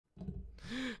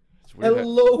It's weird.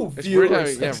 Hello, It's weird how,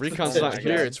 viewers. yeah, Recon's not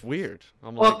here. It's weird.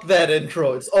 I'm Fuck like, that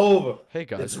intro. It's over. hey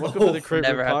guys, It's welcome to the Crate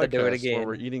Never Room have to do it Podcast, again. where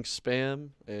we're eating spam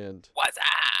and What's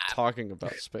up? talking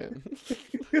about spam.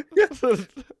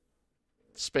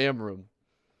 Spam room.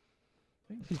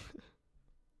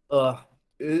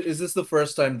 Is this the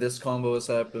first time this combo has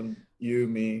happened? You,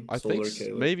 me, I Solar, think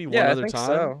Caleb. maybe one Yeah, I other think time.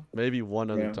 so. Maybe one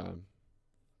other Yeah. time.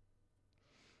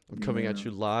 I'm coming at Yeah.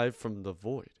 you live from the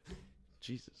void.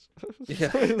 Jesus.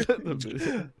 Yeah.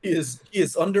 He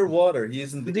is underwater. He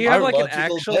is in the Do you have like an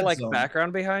biological actual dead like zone.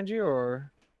 background behind you,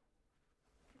 or?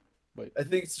 Wait. I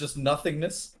think it's just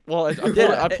nothingness. Well, I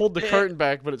Yeah, pulled the it- curtain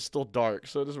back, but it's still dark,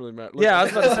 so it doesn't really matter. Look, Yeah, I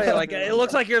was about to say like it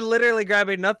looks like you're literally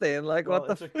grabbing nothing. Like well,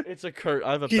 what the? it's a curtain.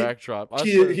 I have a He- backdrop. I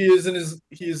He swear- is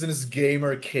in his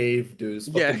gamer cave, dude. It's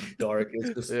Yeah. fucking dark. It's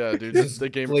just Yeah, dude. just The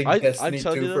game. playing I Destiny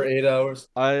tell 2 you for that, 8 hours.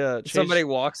 I changed, Somebody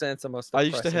walks in. It's the most. I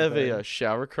used to depressing have thing. a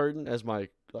shower curtain as my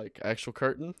actual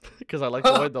curtain because I like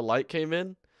the way the light came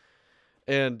in,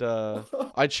 and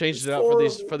I changed It's it out horrible.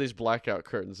 for these blackout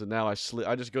curtains, and now I sleep.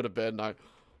 I just go to bed and I.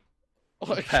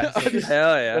 Like, Pass I it. just-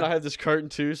 Hell And I yeah. have this curtain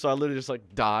too, so I literally just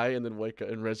like die and then wake up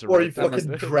and resurrect. Or you That must-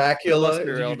 fucking Dracula, must be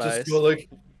and real you just nice. go like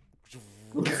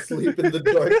sleep in the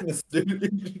darkness,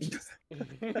 dude.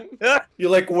 You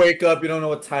like wake up, you don't know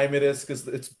what time it is because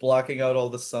it's blocking out all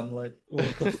the sunlight.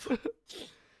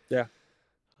 Yeah.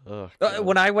 Oh, God.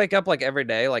 When I wake up like every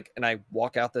day, like, and I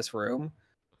walk out this room,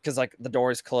 because like the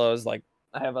door is closed, like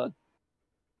I have a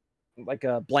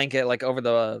blanket like over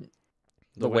the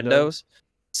The window? windows.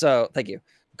 So thank you.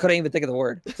 Couldn't even think of the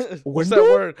word. What's that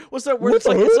Window? word? What's that word? What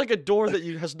It's like the- a door that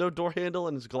has no door handle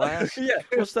and it's glass. Yeah.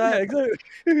 What's that? Yeah,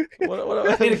 exactly.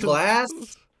 What Made of glass?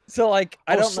 So like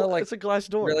I Oh, don't know like it's a glass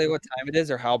door. really what time it is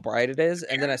or how bright it is,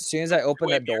 and then as soon as I open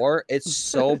that door, it's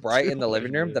so bright in the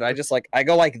living room that I just like I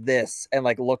go like this and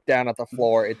like look down at the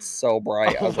floor. It's so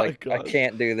bright. I Oh was my like, I God.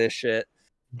 can't do this shit.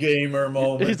 Gamer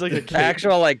moment. He's like a cave,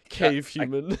 Actual like cave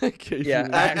human. Cave yeah,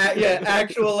 human. Yeah,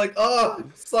 actual like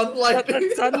sunlight.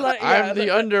 the sunlight. Yeah, I'm the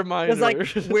like, underminer. there's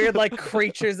like weird like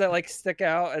creatures that like stick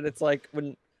out, and it's like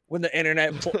when the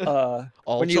internet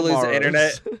All when you lose the tomorrows.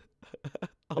 internet,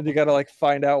 and you gotta like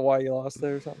find out why you lost it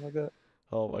or something like that.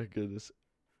 Oh my goodness.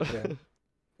 Yeah.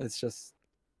 It's just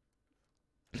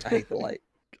I hate the light.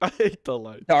 I hate the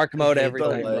light. Dark mode hate the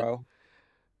everything, light. bro.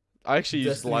 I actually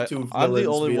use Destiny light. 2 I'm the villains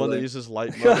only be one that like- uses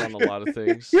light mode on a lot of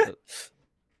things.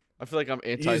 I feel like I'm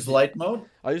anti. Use light mode.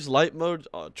 I use light mode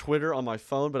Twitter on my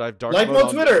phone, but I have dark Light mode mode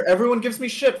on Twitter. Everyone gives me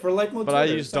shit for light mode But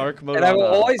Twitter. I use dark mode. And I on, will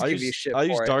always I give use, you shit I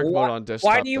use for it. dark Why- mode on desktop.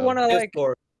 Why do you though. want to like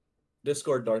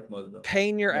Discord dark mode though.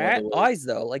 pain your Yeah, the way- eyes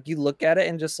though? Like you look at it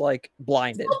and just like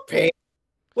blinded. Pain.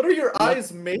 What are your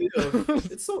eyes made of?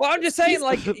 It's so. Well, I'm just saying,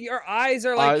 like your eyes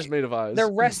are like eyes made of eyes?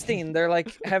 they're resting. They're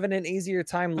like having an easier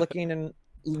time looking and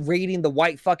reading the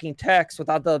white fucking text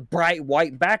without the bright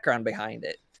white background behind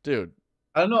it. Dude,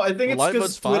 I don't know. I think The it's light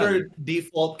because mode's Twitter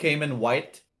default came in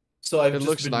white, so I've it just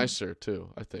looks been, nicer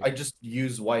too. I think. I just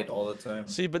use white all the time.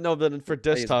 See, but no, then for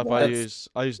desktop, I That's- use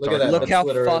look at dark. that. mode. Look that's how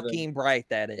Twitter, isn't it? fucking bright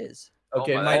that is.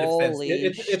 Okay, Oh in my- my defense, Holy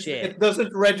it shit.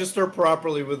 doesn't register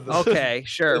properly with the. Okay,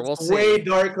 sure, It's we'll see. way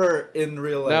darker in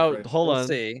real life. Now, right? hold We'll on.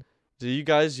 see. Do you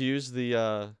guys use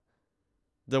the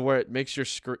where it makes your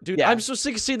screen? Dude, Yeah. I'm so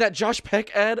sick of seeing that Josh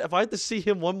Peck ad. If I have to see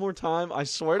him one more time, I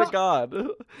swear to God,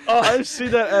 Oh, I've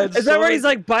seen that ad. is that where he's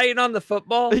like biting on the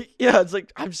football? Yeah, it's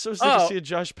like I'm so sick Oh. of seeing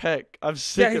Josh Peck. I'm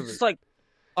sick Yeah, of he's it. just like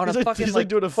on He's a like- fucking he's like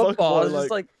doing a fuck football. boy, It's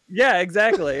just like- like yeah,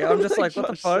 exactly. I'm just like what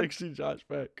the fuck? Sexy Josh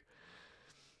Peck.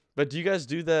 But do you guys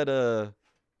do that?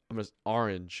 I'm just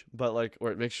orange, but like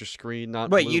where it makes your screen not.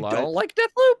 Wait, blue you light? don't like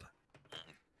Deathloop?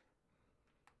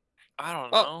 I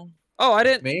don't Oh. know. Oh, I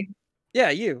didn't. Me? Yeah,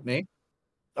 you. Me?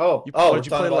 Oh, You, oh, did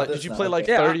you play like? Did you play like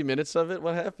Yeah, 30 minutes of it?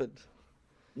 What happened?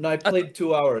 No, I played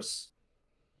 2 hours.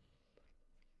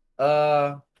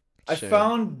 I Shame.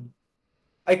 found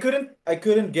I couldn't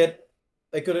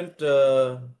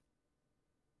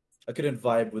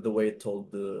vibe with the way it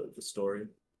told the story.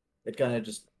 It kind of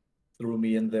just threw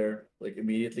me in there like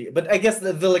immediately. But I guess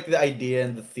the like the idea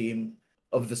and the theme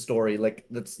of the story, like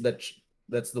that's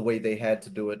the way they had to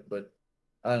do it. But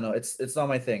I don't know, it's not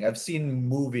my thing. I've seen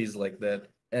movies like that,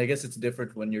 and I guess it's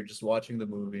different when you're just watching the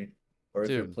movie or if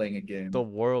you're Dude, playing a game. The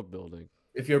world building.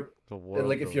 If you're The world.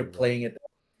 like if you're building, bro. playing it,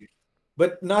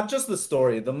 but not just the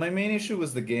story. My main issue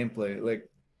was the gameplay. Like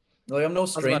I'm no I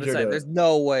was about to stranger say, to. there's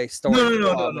no way story No, is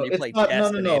no, calm no, when you it's play not- no, no,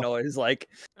 Destiny no. and always like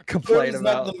Story complain is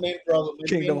not about the main problem.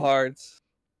 Kingdom Hearts.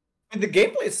 I mean, the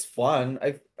gameplay is fun.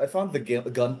 I found the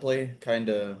gunplay kind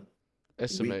of.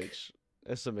 SMH.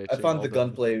 SMH. I found all the day.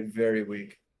 gunplay very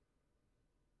weak.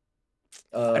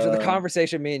 After the Uh,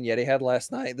 conversation me and Yeti had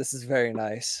last night, this is very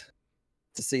nice.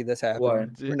 to see this Why?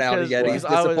 happen. Now to get he's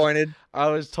Because disappointed. I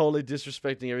was totally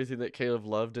disrespecting everything that Caleb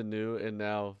loved and knew, and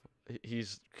now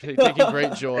he's taking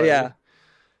great joy. Yeah.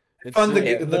 in Found seeing-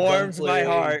 It warms my gunplay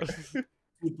heart.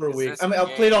 super Is weak. this I mean, I've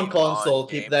played on game console. on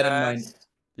Keep Game that in mind. Pass?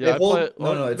 Yeah, I hold- play.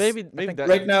 no, no, it's- maybe that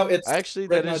Right now, it's actually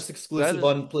right that now is it's exclusive is-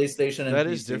 on PlayStation and that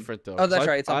PC. is different though. Oh, that's 'cause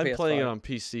right, it's on I'm playing it PS5. on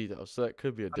PC though, so that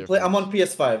could be a difference. I'm on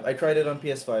PS5. I tried it on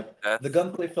PS5. The That's-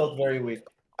 gunplay felt very weak.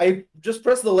 I just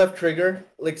press the left trigger.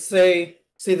 Like say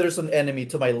there's an enemy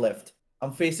to my left.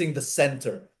 I'm facing the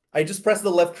center. I just press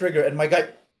the left trigger and my guy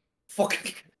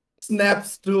fucking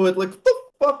snaps to it. Like what the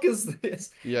fuck is this?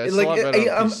 Yeah, it's like a lot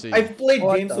better on PC. I've played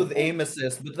What games the with fuck? aim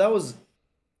assist, but that was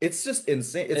it's just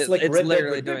insane. It's like it's Red Dead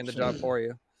literally doing the Redemption. job for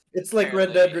you. It's like Red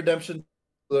Dead Apparently. Redemption.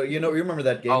 You remember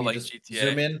that game? Oh, you like just GTA.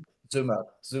 zoom in, zoom out,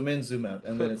 zoom in, zoom out,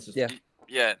 and then it's just Yeah.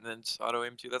 Yeah, and then it's auto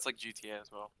aim too. That's like GTA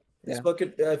as well. It's Yeah.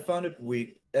 fucking. I found it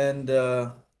weak, and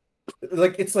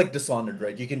like it's like Dishonored,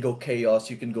 right? You can go chaos,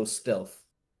 you can go stealth.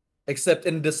 Except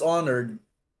in Dishonored,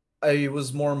 I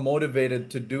was more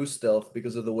motivated to do stealth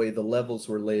because of the way the levels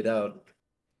were laid out,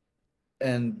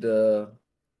 and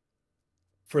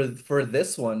for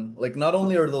this one, like not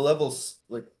only are the levels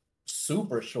like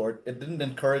super short, it didn't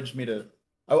encourage me to.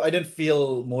 I didn't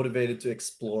feel motivated to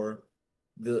explore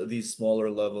these smaller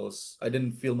levels. I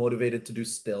didn't feel motivated to do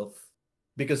stealth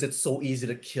because it's so easy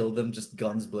to kill them just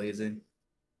guns blazing.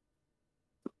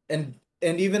 And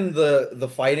even the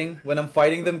fighting, when I'm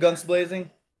fighting them guns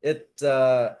blazing,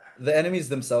 the enemies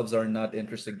themselves are not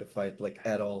interesting to fight like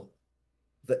at all.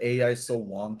 The AI is so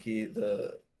wonky,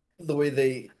 the way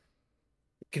they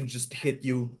can just hit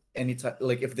you anytime,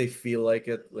 like if they feel like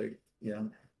it, like yeah,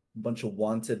 a bunch of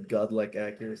wanted godlike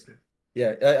accuracy.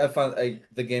 Yeah, I found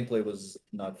the gameplay was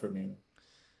not for me.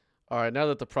 All right, now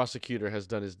that the prosecutor has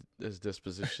done his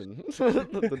disposition,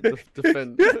 the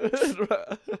defend.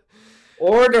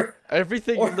 Order.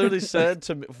 Everything you Or- literally said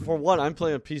to me. For one, I'm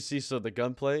playing on PC, so the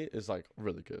gunplay is like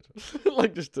really good.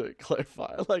 Like just to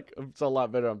clarify, like it's a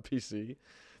lot better on PC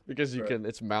because you Right. can.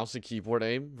 It's mouse and keyboard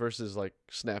aim versus like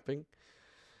snapping.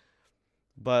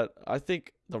 But I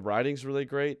think the writing's really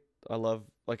great.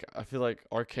 I feel like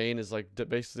Arcane is like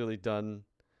basically done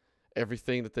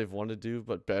everything that they've wanted to do,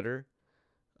 but better.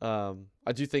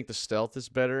 I do think the stealth is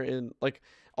better in like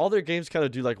all their games kind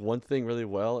of do like one thing really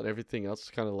well and everything else is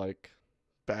kind of like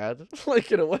bad,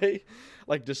 like in a way.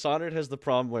 Like Dishonored has the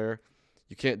problem where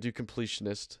you can't do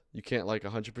completionist. You can't like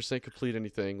 100% complete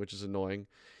anything, which is annoying.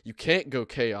 You can't go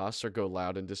chaos or go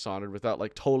loud in Dishonored without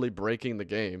like totally breaking the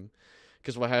game.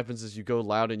 Because what happens is you go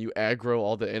loud and you aggro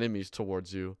all the enemies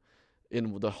towards you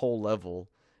in the whole level.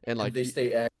 And like they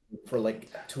stay active for like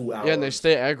 2 hours. yeah, and they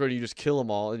stay aggro and you just kill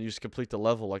them all and you just complete the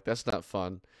level. Like that's not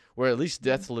fun. Where at least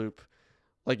Deathloop,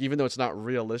 like even though it's not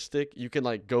realistic, you can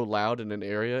like go loud in an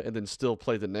area and then still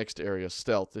play the next area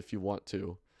stealth if you want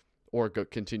to, or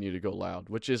continue to go loud,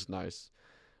 which is nice.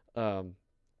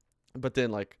 But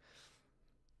then like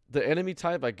the enemy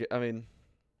type,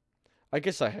 I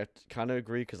guess I have to kind of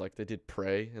agree because like they did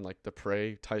Prey and like the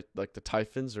Prey type, like the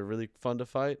Typhons are really fun to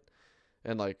fight.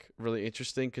 And like really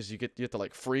interesting because you have to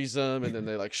like freeze them and then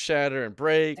they like shatter and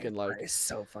break and like It's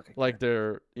so fucking like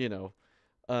they're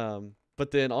but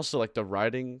then also like the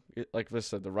writing, like I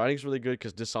said, the writing's really good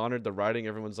because Dishonored, the writing,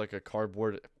 everyone's like a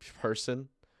cardboard person.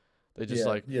 They just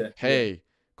hey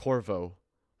Corvo,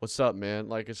 what's up, man?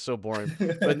 Like it's so boring.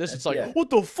 But in this it's like Yeah. what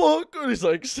the fuck? And he's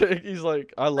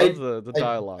like I love the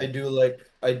dialogue. I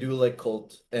do like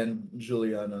Colt and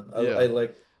Juliana. Yeah.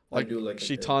 I do like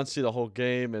she her. taunts you the whole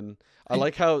game, and I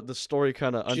like how the story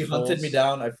kind of She unfolds. hunted me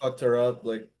down. I fucked her up.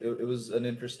 Like it was an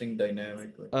interesting dynamic.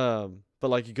 Like, But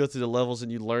like you go through the levels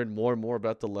and you learn more and more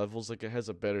about the levels. Like it has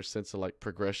a better sense of like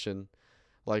progression.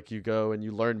 Like you go and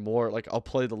you learn more. Like I'll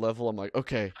play the level. I'm like,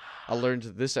 okay, I learned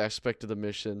this aspect of the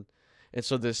mission, and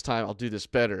so this time I'll do this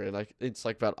better. And like it's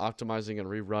like about optimizing and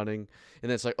rerunning. And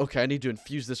then it's like, okay, I need to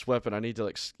infuse this weapon. I need to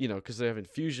like because they have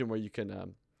infusion where you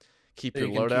can keep you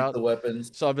your can keep loadout. the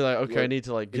weapons. So I'll be like, okay, I Like, need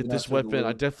to like even get this after the weapon. I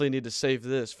loot. definitely need to save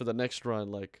this for the next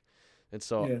run. Like, and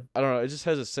so Yeah. I don't know. It just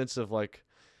has a sense of like,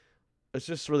 it's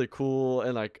just really cool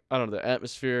and like I don't know the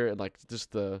atmosphere and like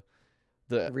just the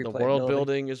world replayability.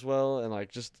 building as well and like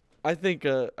just I think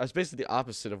it's basically the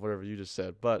opposite of whatever you just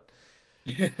said. But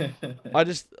I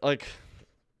just like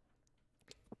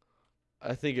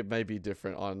I think it may be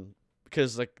different on.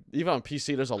 Because like even on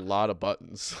PC, there's a lot of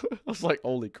buttons. I was like,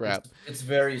 holy crap! It's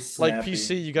very snappy Like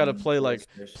PC, you gotta on play like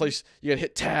PlayStation. you gotta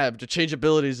hit tab to change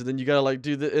abilities, and then you gotta like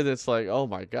do the. And it's like, oh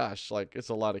my gosh, like it's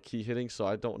a lot of key hitting. So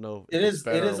I don't know. If It it's is.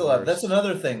 better It is or a lot. That's worse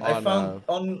another thing I on, found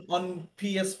on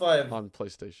PS5. on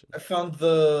PlayStation. I found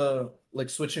the like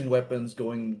switching weapons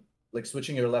going like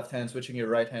switching your left hand, switching your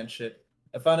right hand shit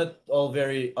I found it all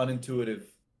very unintuitive.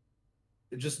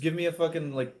 Just give me a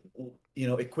fucking like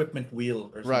equipment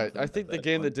wheel or Right. something. I at think the that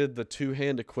game that point. did the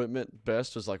two-hand equipment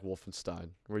best was like Wolfenstein,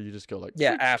 where you just go like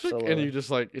Yeah, flick, flick, and absolutely. you just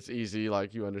like it's easy,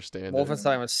 like you understand it.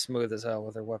 Wolfenstein was smooth as hell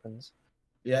with their weapons.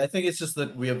 Yeah, I think it's just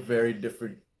that we have very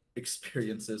different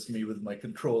experiences. Me with my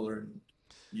controller, and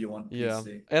you on Yeah,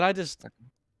 PC. and I just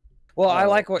Well, I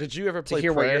like what did you ever to play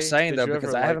hear what you're Prey? saying Did though, you because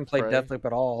ever I like haven't played Prey? Deathloop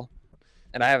at all,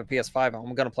 and I have a PS5.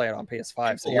 I'm gonna play it on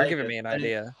PS5, so People you're like giving it. me an I-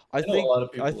 idea. I know a think lot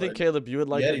of people I think like it. Caleb, you would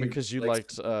like it Yeti because you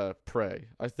likes liked Prey.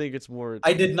 I think it's more.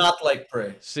 I did not like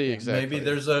Prey. See, Yeah, exactly.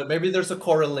 Maybe there's a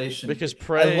correlation Because I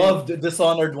Prey. loved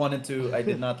Dishonored 1 and 2. I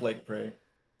did not like Prey.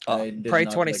 I did Prey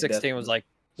not like 2016 was Deathloop. like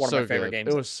one of so my favorite good.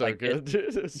 games. It was so like, good. dude.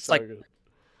 It was it's so like- good.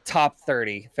 Top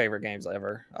 30 favorite games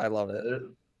ever. I love it.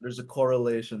 There's a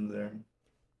correlation there.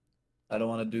 I don't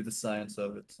want to do the science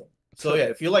of it. So yeah,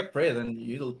 if you like Prey, then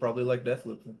you'll probably like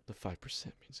Deathloop. The 5%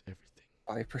 means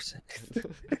everything.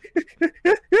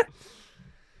 5%.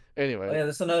 Anyway, Oh, yeah,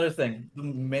 that's another thing. The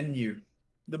menu.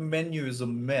 The menu is a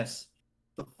mess.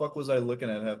 The fuck was I looking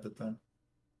at half the time?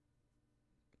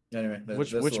 Anyway,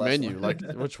 which that's the last menu? one. Like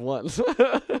which one?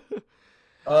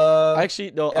 Uh,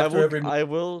 Actually, no. I after will. every- I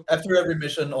will. after every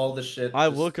mission, all the shit. I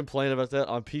just- will complain about that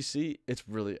on PC. It's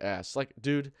really ass. Like,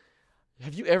 dude,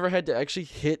 have you ever had to actually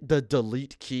hit the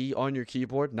delete key on your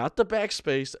keyboard? Not the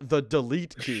backspace, the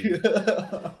delete key.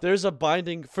 There's a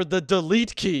binding for the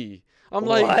delete key. I'm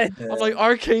like, What?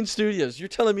 Arcane Studios. You're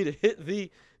telling me to hit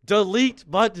the delete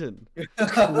button,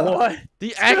 What?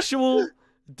 the actual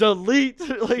delete.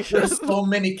 Like, There's so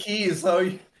many keys.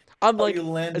 I'm how like, you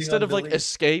landing instead on of like delete?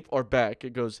 escape or back,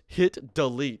 it goes hit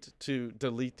delete to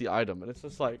delete the item, and it's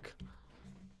just like.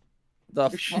 The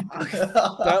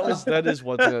fuck? That is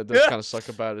one thing that does kind of suck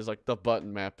about it is like the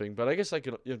button mapping. But I guess I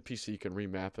can in PC you can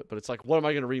remap it. But it's like, what am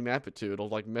I gonna remap it to? It'll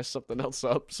like mess something else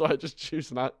up. So I just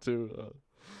choose not to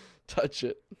touch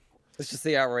it. It's just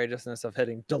the outrageousness of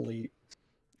hitting delete.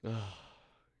 Oh,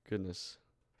 goodness.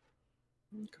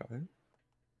 Okay.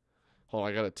 Hold on,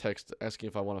 I got a text asking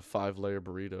if I want a 5-layer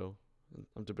burrito.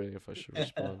 I'm debating if I should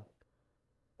respond.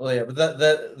 Well, yeah, but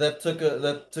that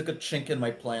took a chink in my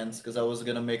plans because I was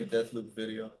gonna make a Deathloop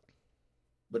video,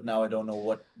 but now I don't know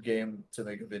what game to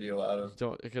make a video out of.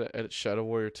 You're gonna edit Shadow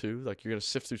Warrior 2? Like you're gonna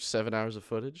sift through 7 hours of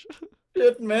footage?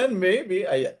 Shit, man, maybe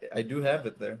I do have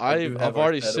it there. I do have I've our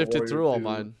already Shadow sifted Warrior through all 2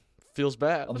 mine. Feels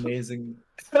bad. Amazing.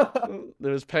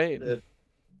 There was pain. Yeah.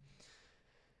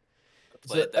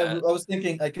 Played I that, was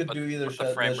thinking I could but- do either but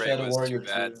the frame rate Shadow was Warrior too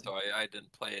bad, 2. so I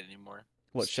didn't play it anymore.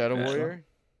 What, It's too Shadow bad. Warrior?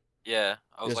 Yeah,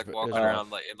 I was It's like ve- walking it's around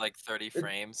rough. like in like 30 It-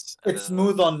 frames. and It's then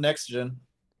smooth on next gen.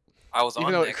 I was on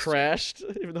Even though it next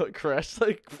gen. crashed,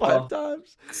 like 5 Oh.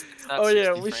 times. It's not Oh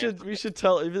yeah, 60 we frames. should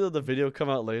tell. Even though the video come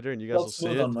out later and you guys will Felt see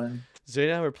smooth it. on mine. Zane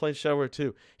and I were playing Shadow Warrior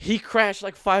 2. He crashed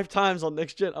like 5 times on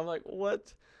next gen. I'm like,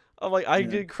 what? I'm like, I Yeah.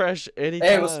 didn't crash any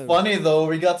Hey, it was time. funny though.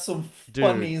 We got some Dude.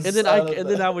 funnies. And then out of I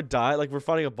that. would die. Like we're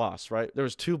fighting a boss, right? There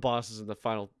was 2 bosses in the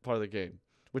final part of the game,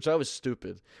 which I was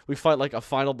stupid. We fight like a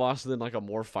final boss and then like a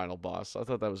more final boss. I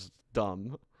thought that was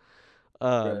dumb.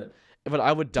 Right. But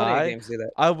I would Plenty of die. games do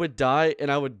that. I would die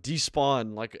and I would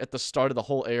despawn like at the start of the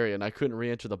whole area and I couldn't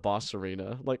re-enter the boss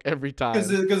arena like every time.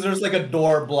 Because there's like a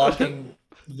door blocking.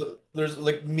 There's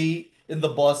like me in the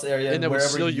boss area And it would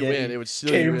wherever seal you Yeti in. It would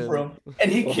seal you came in. from,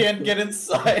 and he can't get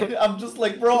inside. I'm just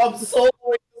like, bro, I'm so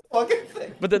this fucking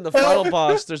thing. But then the final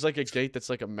boss, there's like a gate that's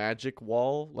like a magic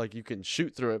wall. Like you can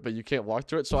shoot through it, but you can't walk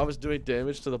through it. So I was doing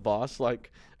damage to the boss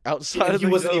like outside And of he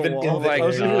the wasn't even wall. in the I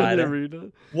wasn't even in the God.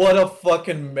 arena. What a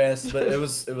fucking mess! But it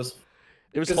was It was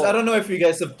because hard. I don't know if you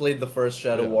guys have played the first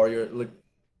Shadow Yeah. Warrior. Like,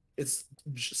 it's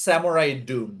Samurai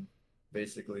Doom,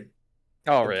 basically.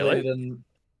 Oh, I played really? it in,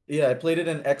 yeah, I played it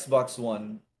in Xbox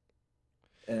One.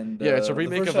 And Yeah, it's a the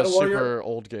remake first of a Shadow Warrior, super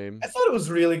old game. I thought it was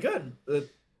really good. It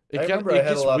remember I had a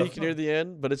gets lot of weak near fun. the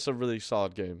end, but it's a really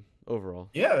solid game overall.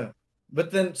 Yeah,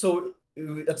 but then at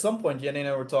some point, Yenny and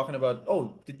I were talking about,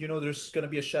 oh, did you know there's gonna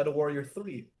be a Shadow Warrior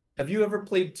 3? Have you ever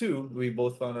played 2? We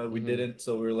both found out we Mhm. didn't,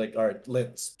 so we were like, all right,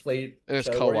 let's play And it's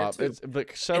Shadow Warrior co-op. 2.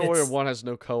 But Shadow Warrior it's- 1 has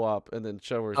no co-op, and then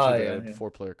Shadow Warrior 2 Ah, they yeah, had yeah.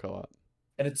 4-player co-op.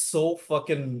 And it's so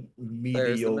fucking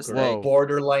mediocre, mistake. Whoa.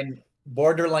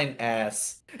 borderline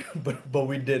ass. but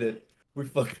we did it. We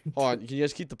fucking. Hold on, can you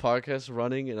guys keep the podcast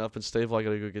running and up and stable? I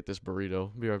gotta go get this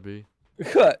burrito. BRB.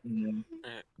 Cut. Yeah.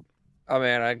 I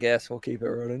mean, I guess we'll keep it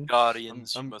running.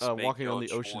 Guardians, you I'm must make walking your on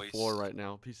the ocean choice. floor right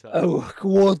now. Peace out. Oh,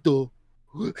 what the?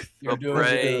 You're A doing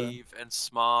brave and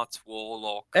smart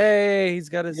warlock. Hey, he's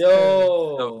got his.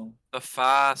 Yo. The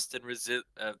fast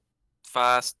and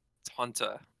fast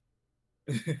hunter.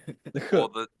 or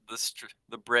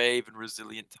the brave and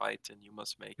resilient Titan. You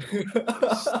must make it.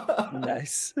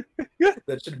 Nice.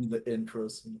 That should be the intro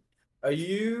scene. Are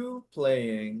you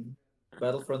playing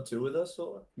Battlefront 2 with us,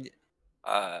 or?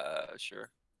 Sure.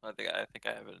 I think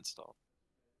I have it installed.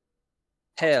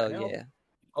 Hell Yeah. yeah.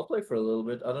 I'll play for a little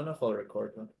bit. I don't know if I'll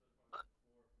record one.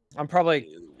 I'm probably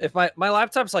if my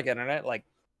laptop's like internet, like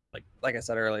I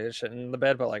said earlier, it's shit in the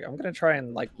bed, but like I'm gonna try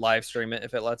and like live stream it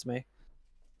if it lets me.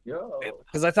 Yo.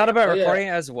 Because I thought about Oh, yeah. recording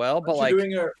it as well, but like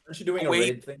aren't you doing a Wait.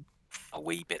 raid thing? A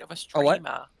wee bit of a A what?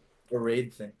 streamer. A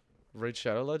raid thing. Raid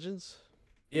Shadow Legends?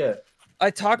 Yeah. I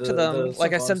talked to the them,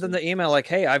 like I sent them the email, like,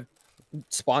 hey, I've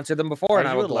sponsored them before, and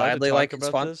I would gladly like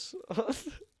sponsor.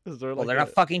 Is there Well, like they're not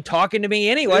fucking talking to me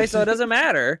anyway, so it doesn't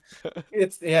matter.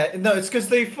 It's because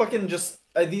they fucking just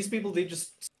these people, they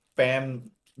just spam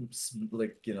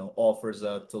like offers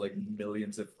out to like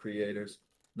millions of creators,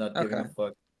 not giving a Okay.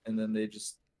 fuck, and then they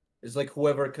just it's like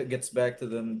whoever gets back to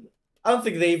them. I don't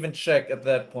think they even check at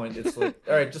that point. It's like,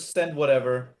 all right, just send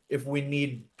whatever. If we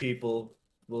need people,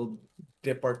 we'll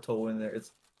dip our toe in there.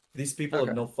 It's these people Okay.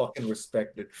 have no fucking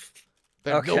respect. They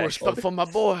have no Okay. respect for my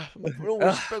boy. No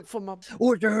respect for my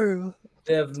Order.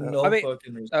 They have no I mean,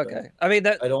 fucking respect. Okay. I mean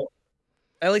that I don't.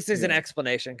 at least there's an Yeah.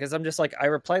 explanation, because I'm just like I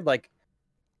replied like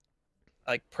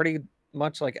pretty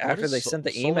much like What after is they so- sent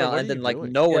the Solar, email, what and are then you like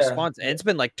doing? no Yeah. response. And it's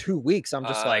been like 2 weeks. I'm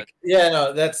just like, Yeah,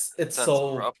 no, it's Sounds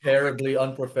so rough. terribly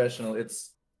unprofessional.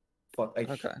 It's fuck.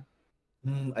 okay.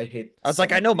 I hate. I was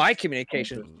like, I know my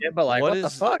communication shit, but like, what the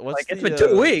fuck? what's Like, it's the, been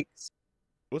 2 weeks.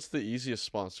 What's the easiest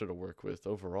sponsor to work with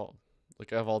overall?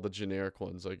 Like I have all the generic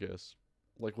ones, I guess.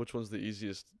 Like which one's the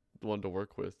easiest one to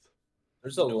work with?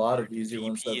 There's a lot of easy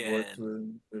ones that work.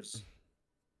 VPN. There's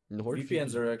NordVPN.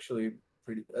 VPNs are actually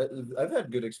pretty. I've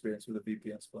had good experience with a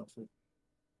VPN sponsor.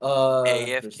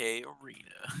 AFK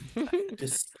Arena.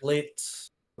 Split.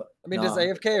 I mean, does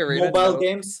AFK Arena mobile know-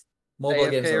 games? Mobile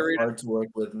games AFK are Arena? hard to work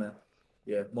with, man.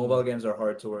 Yeah, mobile games are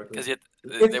hard to work with.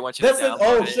 Because they want you to That's it. download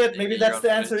Oh it shit! and Maybe get your that's own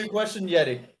the answer to footage. your question,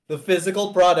 Yeti. The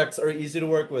physical products are easy to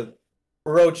work with.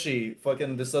 Orochi,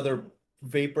 fucking this other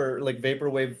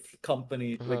vaporwave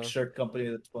company, like Uh-huh. shirt company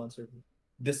that sponsored me.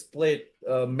 Display,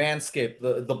 Manscaped,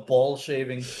 the ball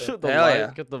shaving. stuff. Hell light,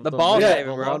 yeah. get The ball shaving,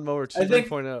 the bro. lawnmower I think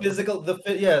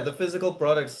 2.0. the physical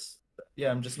products.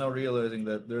 Yeah, I'm just now realizing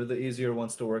that they're the easier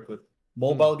ones to work with.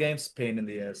 Mobile games, pain in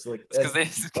the ass. Like It's as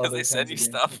because other they send kinds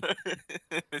you of games.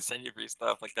 stuff. They send you free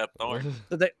stuff like that thorn.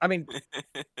 So I mean,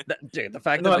 dude, the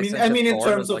fact No, that I they mean, sent I you mean in Thorn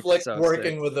terms was, of like so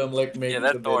working sick. with them, like making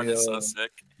Yeah, the that thorn video. is so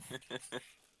sick.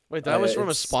 Wait, that was from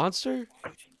a it's- sponsor?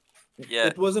 Yeah.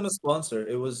 It wasn't a sponsor.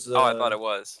 It was. Oh, I thought it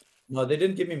was. No, they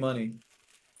didn't give me money.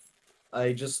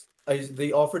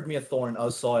 They offered me a thorn. I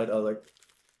saw it. I was like,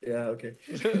 yeah, okay.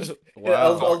 Wow. Yeah,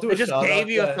 I'll do They a just shout gave out,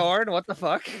 you a yeah. Thorn. What the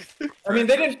fuck? I mean,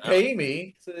 they didn't pay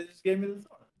me, so they just gave me the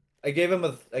thorn. I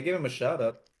gave him a shout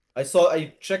out.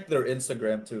 I checked their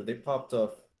Instagram too. They popped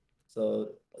off, so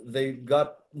they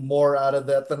got more out of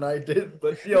that than I did.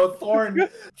 But yo, Thorn,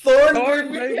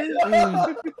 Thorn, baby.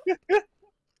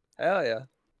 Hell yeah.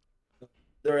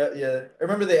 Yeah, I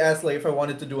remember they asked like if I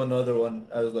wanted to do another one.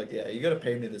 I was like, yeah, you gotta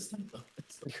pay me this time.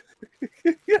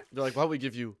 They're like, why don't we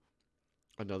give you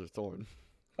another thorn?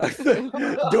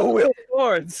 Dual wheel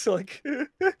Thorns. Like,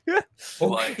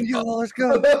 Like, yo, let's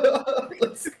go.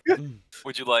 Let's-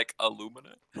 would you like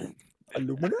Illumina?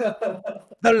 Illumina?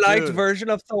 The light Dude. version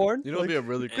of Thorn? You know what'd be a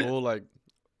really Yeah. cool like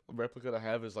replica to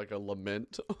have is like a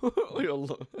lament. Like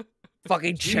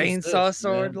Fucking Jesus, chainsaw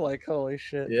sword? man. Like, holy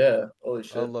shit. Yeah, holy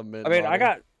shit. a lament. I mean,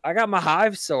 model. I got my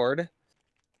hive sword.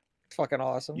 It's fucking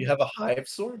awesome. You have a hive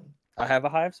sword? I have a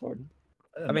hive sword.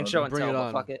 didn't I mean, know show that. and Bring tell, it but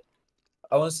on. fuck it.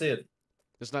 I want to see it.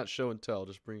 It's not show and tell.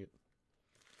 Just bring it.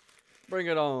 Bring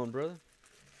it on, brother.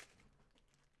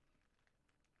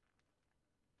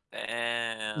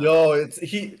 Damn. Yo,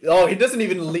 he doesn't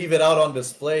even leave it out on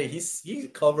display. He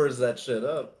covers that shit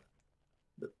up.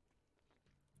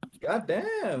 God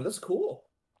damn, that's cool.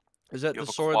 Is that You the have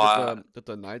a sword quad. that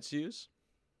the knights use?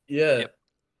 Yeah. Yep.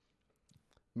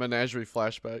 Menagerie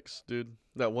flashbacks, dude.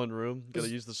 That one room. Gotta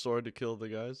Is- use the sword to kill the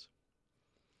guys.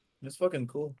 It's fucking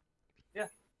cool.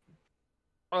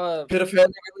 Pit of when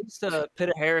they released Pit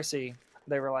of Heresy,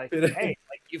 they were like, Pit of- hey,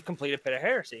 like, you've completed Pit of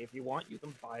Heresy. If you want, you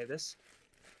can buy this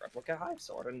replica hive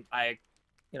sword. And I,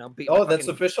 beat my Oh, that's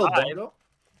fucking official hive. Bungo?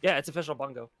 Yeah, it's official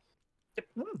bungo.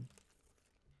 Hmm.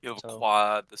 You have So-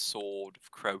 acquired the sword of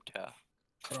Crota,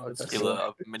 That's killer cool.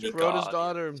 of many Crota's gods.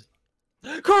 daughter.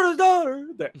 Crota's daughter!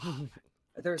 There.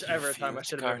 If there's Do you ever a time feel I its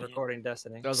should have been guardian? recording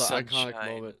Destiny. That was an iconic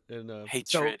Sunshine. moment in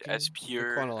Hatred as Soaking-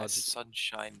 pure chronology. as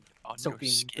sunshine on your Soaking through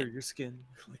skin. your skin.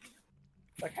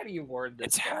 Like, how do you word this?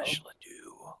 It's bro?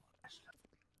 Hashladoo.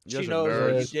 You guys She are knows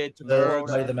what you nerds. did to Nerd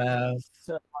by Corona. the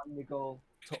math. Nickel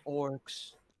to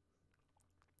orcs.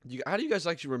 How do you guys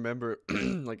actually remember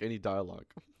like any dialogue?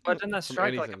 But didn't that From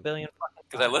strike like a anything. billion fucking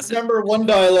Because I times? listened. Remember one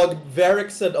dialogue,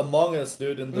 Varric said Among Us,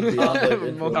 dude, in the Beyond Light intro.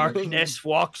 Among Us. Darkness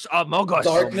walks among us.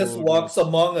 Darkness Among walks Us.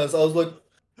 among us. I was like,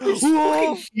 did you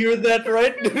fucking hear that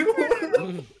right,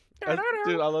 dude?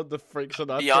 Dude, I love the Frank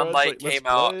Sinatra. Beyond It's Light like, let's came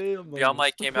out- play Among Beyond Us.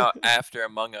 Light came out after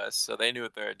Among Us, so they knew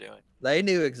what they were doing. They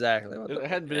knew exactly what. It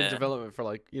hadn't been in Yeah. development for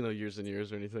like years and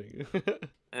years or anything.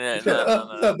 Yeah,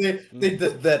 no. They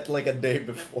did that like a day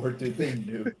before, dude. They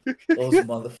knew. Those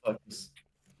motherfuckers.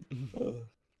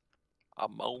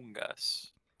 Among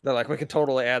Us. They're like, we could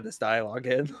totally add this dialogue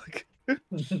in. Like,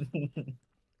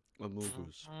 Among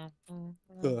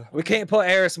Us. we can't put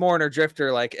Eris Morn or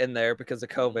Drifter like in there because of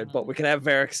COVID, but we can have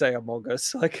Varric say Among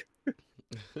Us. Like,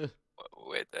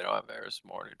 Wait, they don't have Eris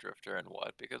Morning Drifter and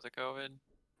what because of COVID?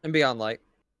 and Beyond Light.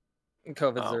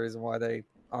 COVID's Oh. the reason why they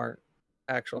aren't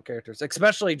actual characters,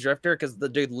 especially Drifter, because the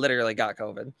dude literally got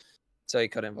COVID, so he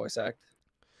couldn't voice act.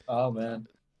 Oh man.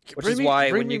 Which is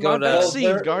why when you go to- Well, vaccine,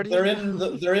 they're, Guardian.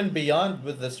 they're in Beyond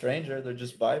with the stranger. They're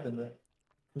just vibing there.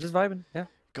 Just vibing, yeah.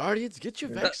 Guardians, get your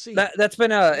That- vaccine. That's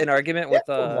been an argument with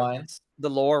Yeah, lines. the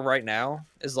lore right now.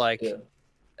 Is like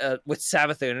Yeah. with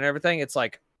Savathun and everything. It's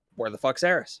like, where the fuck's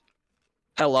Eris?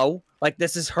 Hello, like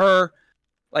this is her,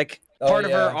 like part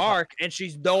of her yeah. arc, and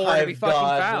she's nowhere to be Hive fucking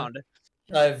God. found.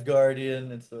 Hive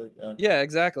Guardian. It's like, Yeah,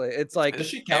 exactly. It's like does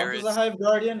she count as a Hive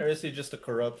Guardian, or is he just a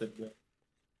corrupted guy?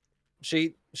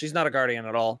 she's not a guardian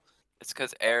at all. It's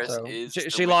because Eris So is. she, the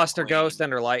she Witch lost her Queen. ghost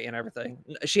and her light and everything.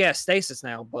 She has stasis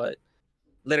now, but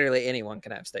literally anyone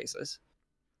can have stasis.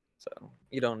 So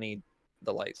you don't need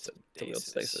the light to wield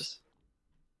Stasis. stasis.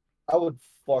 I would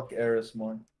fuck Eris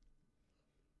more.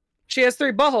 She has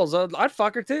 3 buttholes. I'd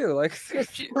fuck her too. Like,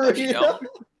 She don't.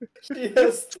 She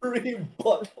has 3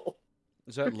 buttholes.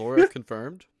 Is that lore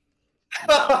confirmed?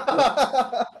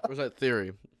 Or is that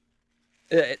theory?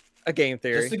 a game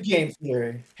theory. Just a game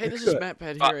theory. Hey, this is Matt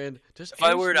Pat here, and does If I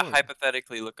Eris were to Morn-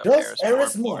 hypothetically look up Does Eris,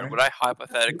 Eris Morn, Morn- would I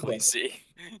hypothetically see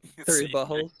 3 see-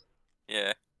 buttholes.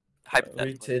 Yeah, 3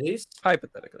 hypothetically. titties.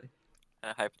 Hypothetically.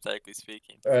 Hypothetically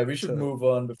speaking. All right, we should move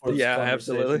on before this Yeah,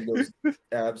 conversation absolutely. goes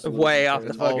absolutely Way off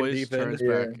crazy. the fucking always deep end. turns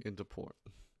Yeah. back into porn.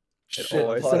 Shit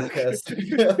always-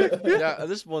 podcast. Yeah,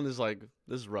 this one is like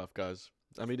this is rough, guys.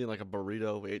 I'm eating like a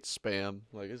burrito. We ate spam.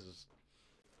 Like this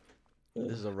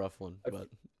is a rough one, but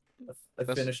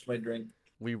I finished my drink.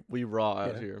 we raw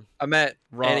out Yeah. here. I'm at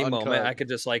Raw, any uncut. moment I could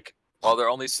just like, Well, they're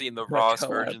only seeing the My rawest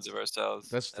collapse. versions of ourselves.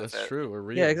 That's it. true. We're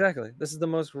real. yeah, exactly. This is the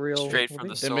most real. Straight we'll from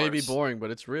be. the It may be source. boring,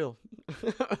 but it's real.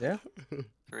 Yeah.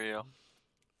 For real.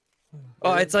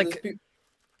 Oh, it's There's like peop-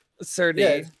 Sir D, yeah,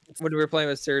 it's- when we were playing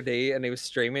with Sir D and he was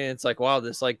streaming. It's like, wow,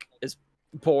 this like is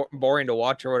boring to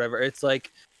watch or whatever. It's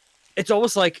like, it's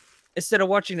almost like instead of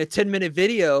watching a 10-minute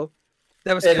video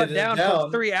that was cut Edited down down.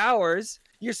 for 3 hours,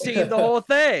 you're seeing the whole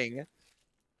thing.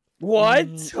 What?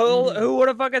 Who would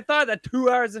have fucking thought that 2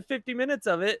 hours and 50 minutes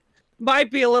of it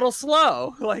might be a little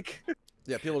slow? Like,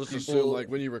 Yeah, people just assume People- like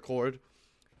when you record,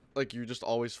 like you're just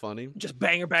always funny. just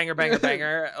banger, banger, banger,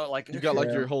 banger. Like, You got like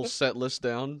Yeah. your whole set list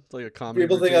down, like a comedy.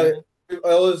 People think routine.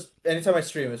 I always, anytime I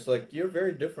stream, it's like, you're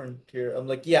very different here. I'm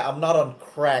like, yeah, I'm not on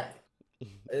crack.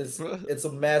 It's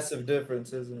a massive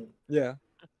difference, isn't it? yeah.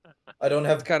 I don't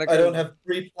have kinda I don't crazy. have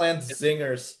pre-planned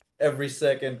zingers every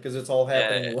second because it's all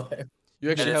happening live. You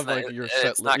And actually it's have not- like your it's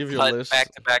set not you have your cut list.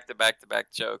 back to back to back to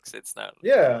back jokes. It's not.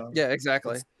 Yeah, Yeah,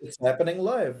 exactly. it's happening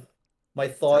live. My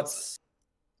thoughts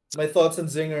and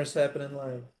zingers happening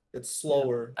live. It's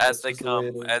slower. As That's they just the way come,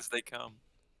 it is. as they come.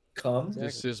 Come.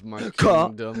 This is my Come.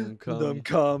 kingdom Them come.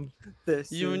 come.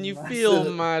 This You and is you my feel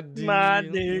sin. my dick. My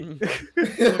dick.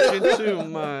 Look into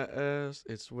my ass.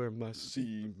 It's where my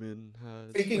semen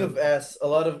hides. Speaking of ass, a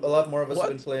lot more of us have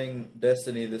been What? playing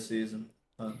Destiny this season.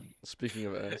 Huh. Speaking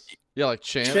of ass, yeah, like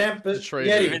champ. Champ, the trader.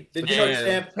 Yeti, did you know Yeah.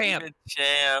 Champ? Champ. Even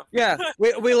Champ. Yeah,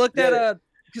 we looked at Yeah.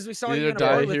 because we saw You you either in a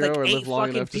die board a with hero like or 8 live long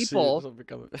fucking enough to see people. yourself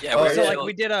become a- Yeah, Oh, we're So yeah. like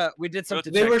we did some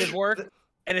They were detective work,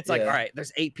 and it's like, Yeah. all right,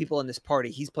 there's 8 people in this party.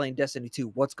 He's playing Destiny 2.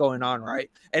 What's going on, right?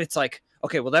 And it's like,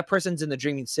 okay, well that person's in the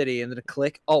Dreaming City, and then a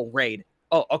click. Oh, raid.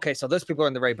 Oh, okay, so those people are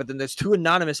in the raid, but then there's 2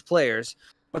 anonymous players,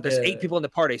 but there's 8 Yeah. people in the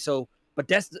party. So, but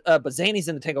Zany's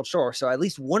in the Tangled Shore, so at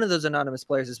least one of those anonymous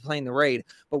players is playing the raid,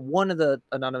 but one of the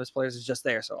anonymous players is just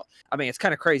there. So, I mean, it's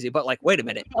kind of crazy, but like, wait a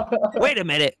minute.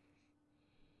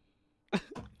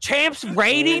 Champs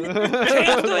raiding?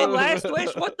 Champ's doing Last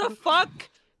Wish? What the fuck?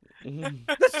 Mhm.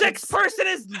 The 6th person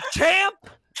is Champ?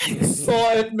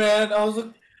 Saw it, man. I was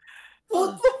like,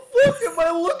 what the fuck am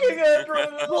I looking at right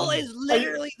now? Bull is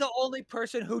literally the only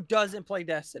person who doesn't play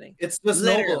Destiny. It's just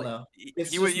noble Literally. now. He-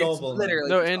 It's he just was- noble. now. Literally.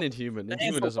 No, and Inhuman.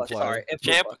 Inhuman doesn't play. Sorry.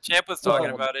 Champ was Well,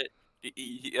 talking about it.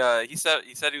 He said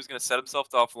he was gonna set himself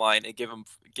to offline and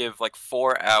give like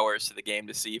 4 hours to the game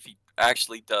to see if he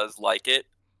actually does like it.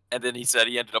 And then he said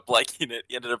he ended up liking it.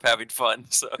 He ended up having fun.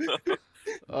 So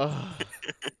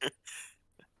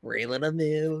Railing a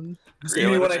moon. See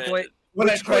me when I Really? when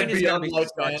I Which tried queen is gonna Beyond be Light,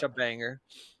 man, such a banger.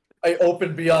 I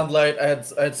opened Beyond Light. I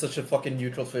had such a fucking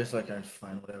neutral face. Like, alright,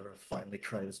 fine, whatever. Finally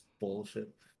try this bullshit.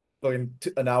 Fucking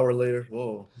an hour later.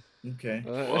 Whoa. Okay.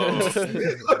 Wait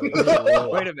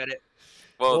a minute.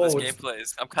 Whoa, this Oh, it's- gameplay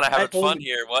is. I'm kind of having fun holy-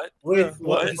 here. What? Wait,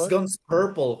 What? His gun's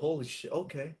purple. Holy shit.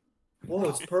 Okay. Whoa,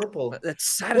 it's purple.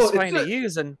 That's satisfying it's to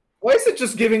use, and Why is it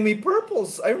just giving me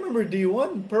purples? I remember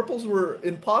D1. Purples were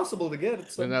impossible to get.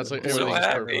 It's And that's like I'm so everything's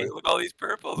happy. purple. Look at all these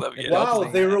purples I'm getting. Wow,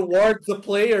 Nothing. they reward the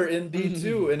player in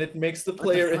D2 and it makes the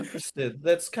player interested.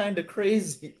 That's kind of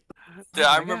crazy. Yeah, Oh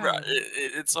I my remember God.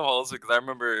 it's so wholesome because I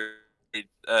remember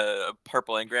a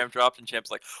purple engram dropped and Champ's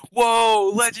like,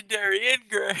 "Whoa, legendary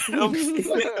engram!"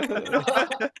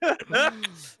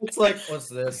 It's like, what's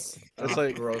this? It's Oh,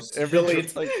 like gross. every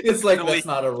Delete. like It's like delete, that's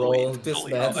not a roll. delete,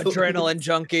 Dismantle. adrenaline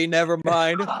junkie. Never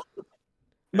mind.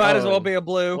 Might as well Oh, be a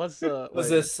blue. what's the What's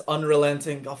wait, this?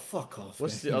 Unrelenting. Oh, fuck off.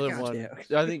 What's man. the other God one? damn.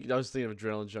 I think I was thinking of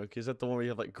Adrenaline Junkie. Is that the one where you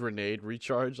have like grenade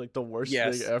recharge, like the worst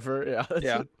Yes. thing ever? Yeah. that's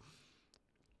Yeah. it.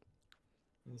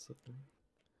 It's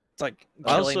like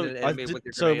I killing also, an I enemy did- with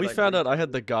your so grenade, we like, found really- out I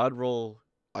had the God Roll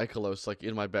Icolos like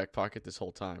in my back pocket this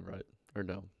whole time, right? Or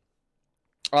no?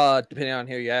 Depending on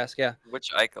who you ask, yeah.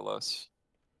 Which Icolos?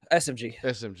 SMG.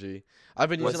 SMG. I've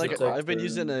been What's using like the I've been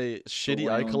using a shitty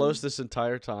Icolos this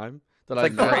entire time that I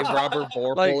Like never- Grave Robber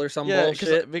Vorpal like, or some yeah, 'cause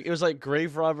bullshit. it was like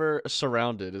Grave Robber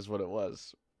Surrounded is what it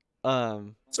was.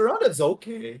 Surrounded's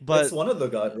okay. But It's one of the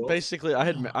god rolls. Basically,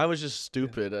 I was just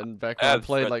stupid, and back I when I had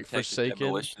played threat like detected Forsaken,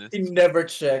 demolitionist. He never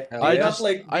checked. Hell Do you yeah. not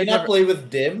like? Do I you never- not play with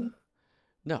Dim?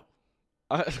 no,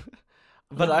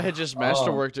 but I had just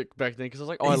masterworked it back then because I was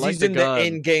like, oh, I He's like the using gun. the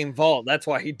in-game vault. That's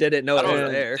why he didn't know I it don't was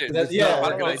know, there. dude, There's yeah, no I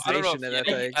don't know if organization in that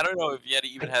Yeti- thing. I don't know if Yeti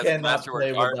even has cannot play masterwork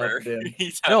without armor. Dim.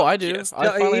 No, I do. Yes. I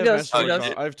No, he finally have does, he masterwork does.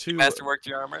 armor. I have two. Masterworked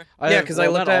your armor? Yeah, 'cause I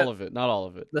well, looked not at all of it. Not all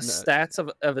of it. The No, stats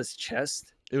of his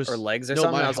chest it was or legs or no,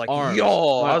 something. my I was like, arms.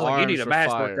 yo, My I was like, you arms need to were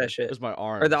masterwork fire. that It shit. was my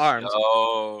arms. Or the arms.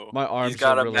 Oh, My arms he's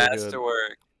got are a really good.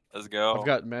 masterwork. Let's go. I've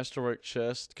got masterwork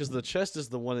chest because the chest is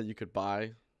the one that you could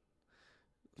buy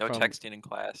no from- texting in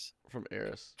class. from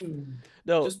Eris.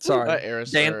 No, Just Sorry. not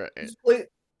Eris. Dan- or- Just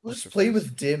her play face?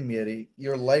 with Dim, Yeti.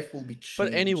 Your life will be changed.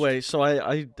 But anyway, so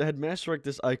I had masterworked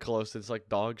this Icolos. It's like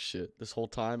dog shit this whole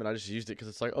time, and I just used it because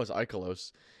it's like, oh, it's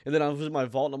Icolos. And then I was in my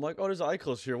vault, and I'm like, oh, there's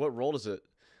Icolos here. What role is it?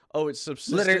 Oh, it's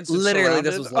subsistence. and literally,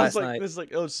 this surrounded. was I last like, night. This is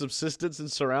like, oh, it's subsistence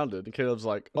and surrounded. And Caleb's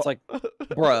like, It's oh. like,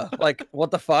 bruh, like, what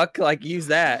the fuck? Like, use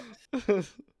that.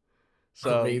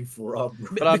 So, Grave robber.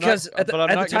 but I'm Because not, at the- but I'm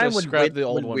at the not gonna time when scrap we- the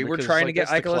old when one we were because, trying to like, get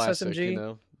that's the Icolos classic, SMG, you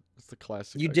know? It's the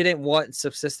classic. You Icolos. didn't want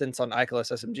subsistence on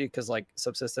Icolos SMG because, like,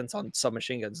 subsistence on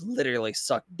submachine guns literally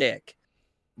suck dick.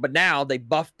 But now they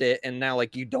buffed it, and now,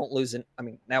 like, you don't lose an. I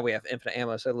mean, now we have infinite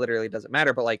ammo, so it literally doesn't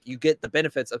matter. But, like, you get the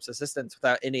benefits of subsistence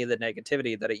without any of the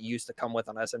negativity that it used to come with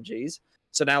on SMGs.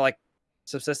 So now, like,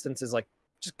 subsistence is, like,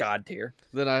 just god tier.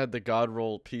 Then I had the God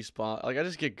roll peace bomb. Like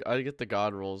I get the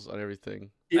God rolls on everything.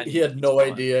 He had no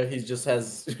idea. He just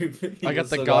has. I got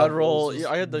the God roll. Yeah,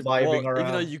 I had the well,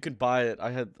 even though you could buy it,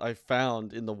 I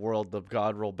found in the world the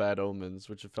God roll Bad Omens,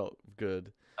 which felt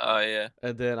good. Oh yeah.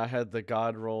 And then I had the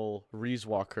God roll Reese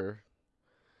Walker,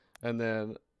 and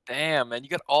then Damn, man, you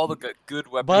got all the good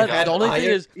weapons. But you got. the only thing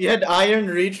is- you had Iron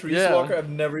Reach, Reese Yeah. Walker. I've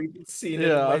never even seen it. in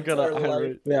yeah, my I've got a entire life.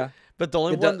 Iron. Yeah. But the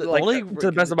only It one, does- that, like, only to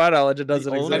the best of my knowledge, it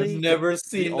doesn't only- exist. I've never the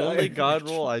seen only Iron God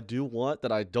Reach. roll I do want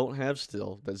that I don't have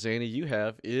still that Zanny you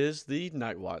have is the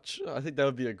Night Watch. I think that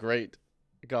would be a great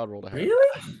God roll to have.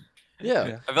 Really? Yeah.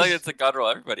 Yeah. I feel like it's a god roll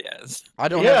everybody has. I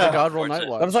don't have Yeah. the God roll Night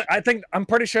Unfortunate. Watch. I'm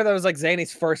pretty sure that was like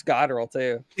Zany's first god roll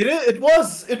too. It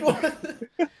was. It was.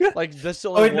 Like that's the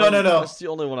Oh, only wait, no, one. no, no. That's the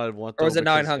only one I'd want. Or was though, it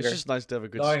Gnawing because Hunger? It's just nice to have a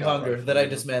good. Gnawing scout Hunger rifle, that I you know?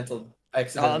 dismantled.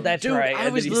 Accidentally. Oh, that's Dude, right. I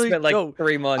And was then you literally- spent like yo,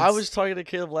 3 months. I was talking to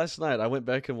Caleb last night. I went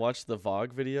back and watched the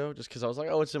VOG video just because I was like,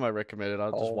 oh, it's in my recommended.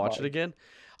 I'll just Oh watch it my. again.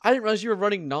 I didn't realize you were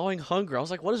running Gnawing Hunger. I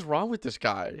was like, what is wrong with this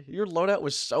guy? Your loadout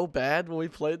was so bad when we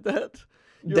played that.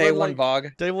 You day run, one like,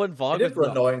 VOG. Day one I VOG did with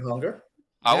run Gnawing Hunger.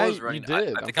 I Yeah, was you running.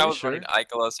 did, I I'm think I was pretty running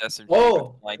Icolos SMG.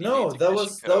 Oh with 90 no, days that ignition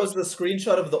was code. the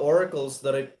screenshot of the oracles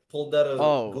that I pulled out of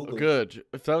Oh, Google. good.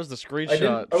 If that was the I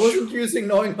screenshot. wasn't using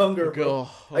Gnawing Hunger, bro. Go.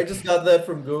 I just got that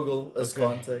from Google as Okay.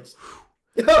 context.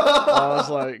 I was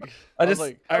like, I I was just-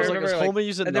 like, I I was like, remember, is like- homie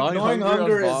using and then gnawing Gnawing hunger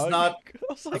Hunger is on VOG? not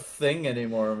I was a like, thing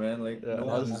anymore, man. Like yeah, no I,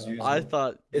 one was- is using I it.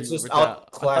 thought It's you just were down, I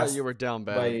thought outclassed you were down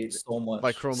bad by so much.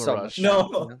 by Chroma So Rush. much.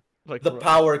 No, Like the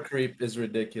power creep is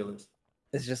ridiculous.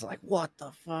 It's just like, what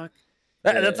the fuck?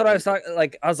 Yeah, That's what I was talking.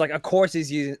 Like, I was like, of course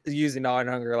he's using Gnawing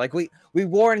Hunger. Like, we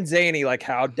warned Zany like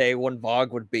how day one VOG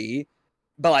would be,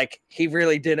 but like he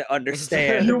really didn't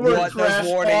understand You were what those trash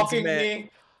warnings talking meant.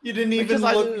 me. You didn't even Because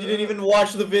I look. didn't- You didn't even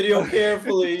watch the video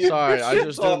carefully. You Sorry, I shit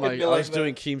was doing talking me I like was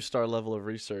doing that. Keemstar level of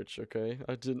research. Okay,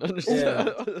 I didn't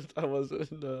understand. I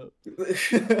wasn't.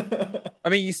 I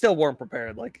mean, you still weren't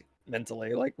prepared, like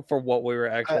mentally, like for what we were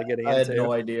actually getting I into. had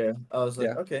no idea. I was like,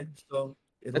 Yeah. okay, so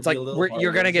it'll it's be like a little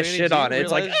you're gonna harder. get Zany, shit do you on it.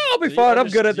 It's like, realize- oh, I'll be do you fine. I'm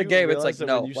good at the do you game. It's realize like, that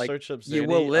no, when you like search up you Zany,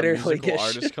 will literally a musical get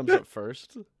artist shit. comes up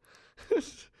first.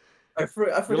 I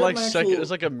forgot You're like my second. actual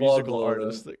It's like a blog musical loader.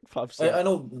 artist that pops I up.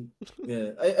 know.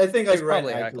 Yeah, I think I It's ran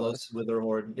probably Iclos Iclos.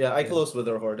 Witherhoard. Yeah, Iclos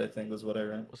Witherhoard, I think was what I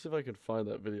ran. Let's see if I can find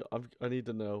that video. I need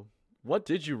to know. What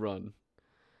did you run?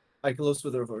 Iclos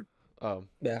Witherhoard. Oh,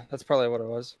 Yeah, that's probably what it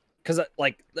was. Because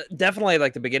like definitely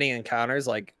like the beginning encounters,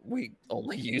 like we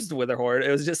only used Witherhoard.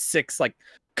 It was just 6 like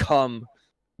cum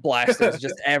blasters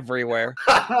just everywhere.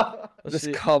 let's Just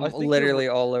see. cum I think literally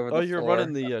all over the Oh, you're floor.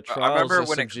 running the I trials remember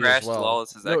when it SMG crashed as well.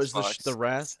 Lawless's No, it's Xbox. the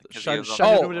Wrath. 'cause he was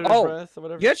on- Wrath or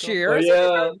whatever. You got it's called. your Oh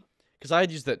yeah, Because I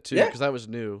had used that too, Yeah. because that was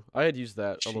new. I had used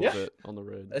that a little Yeah. bit on the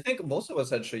raid. I think most of us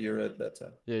had Shayura at that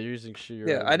time. Yeah, you're using Sheer.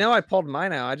 Yeah, I know I pulled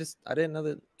mine out. I didn't know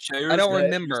that. Shayura's I don't been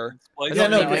remember. used in Yeah,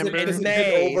 no, places. remember. because it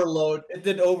May. did overload. It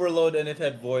did overload, and it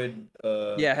had void.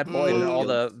 Yeah, it had void and all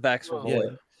skills. the Vex were Yeah.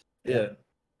 void. Yeah,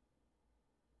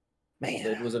 Man,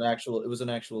 it was an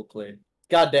actual play.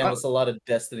 God damn, Oh. it's a lot of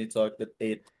Destiny talk that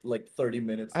ate like 30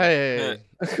 minutes. Hey,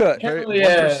 good. very, Hell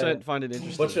yeah. 1% find it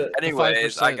interesting. Bunch of- The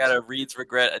Anyways, I 5%. got a Reed's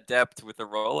Regret Adept with a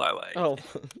role I like. Oh,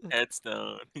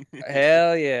 Headstone.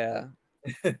 Hell yeah.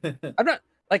 I'm not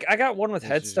like I got one with Yes,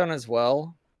 you- Headstone as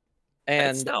well,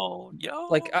 and Headstone, yo.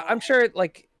 like I'm sure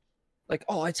like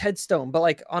oh it's Headstone, but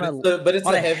like on a but it's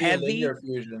on a a heavy, heavy- linear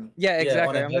fusion. yeah on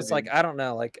exactly. a I'm just heavy. like I don't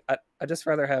know like I just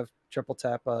rather have triple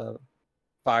tap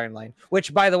Fire and Line,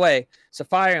 which by the way, so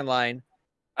Fire and Line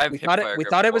I've we hit thought fire it we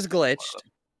grip thought it on was both of them. glitched,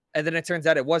 and then it turns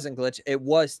out it wasn't glitched. It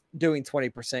was doing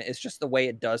 20%. It's just the way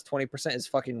it does 20% is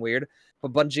fucking weird.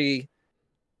 But Bungie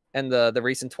and the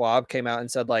recent TWAB came out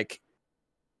and said like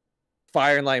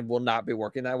Fire and Line will not be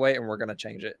working that way, and we're gonna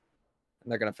change it,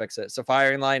 and they're gonna fix it. So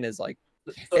Fire and Line is like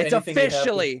So it's anything you have with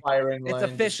officially- firing it's line,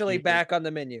 just officially keep it. back on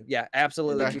the menu. Yeah,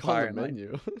 absolutely. back keep on Fire the and Line.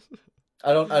 menu.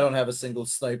 I don't have a single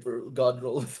sniper god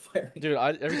roll with firing. Dude,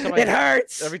 every time It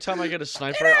hurts. every time I get a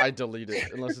sniper, I delete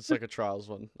it unless it's like a trials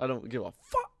one. I don't give a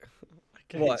fuck. I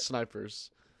hate What? snipers.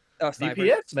 Oh, sniper.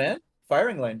 DPS, man.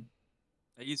 Firing line.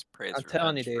 I use praise. I'm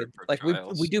telling you, Revenge dude. for Like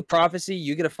trials. we do prophecy.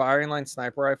 You get a firing line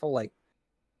sniper rifle. Like,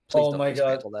 please Oh don't my god.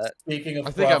 dismantle that. Speaking of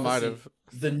I think I might prophecy,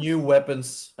 have. the new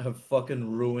weapons have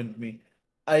fucking ruined me.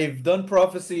 I've done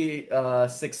prophecy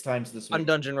 6 times this week. I'm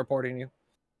dungeon reporting you.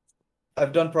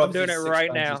 I've done prophecy doing it 6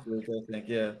 right times now. this week, I think,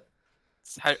 yeah.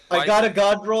 How- I why- got a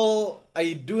god roll.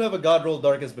 I do have a god roll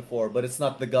darkest before, but it's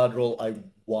not the god roll I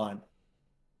want.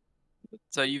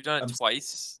 So you've done it I'm-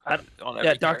 twice. I- On Yeah,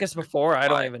 every darkest character? before. I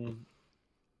don't Why? even.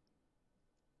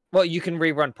 Well, you can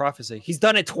rerun prophecy. He's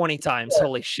done it 20 times. Yeah.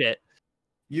 Holy shit!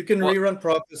 You can Well- rerun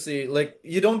prophecy. Like,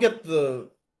 you don't get the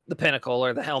The pinnacle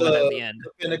or the helmet at the the, end.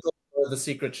 the pinnacle or the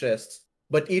secret chests,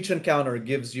 but each encounter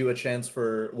gives you a chance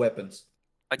for weapons.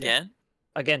 Again?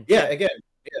 Again, Yeah, again.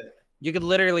 you could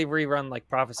literally rerun like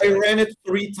prophecy. I like- ran it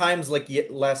 3 times like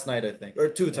last night, I think. Or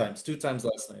 2 times. 2 times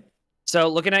last night. So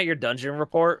looking at your dungeon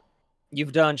report,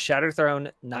 you've done Shattered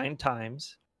Throne 9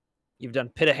 times. You've done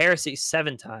Pit of Heresy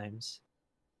 7 times.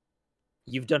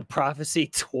 You've done Prophecy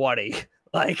 20.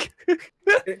 Like,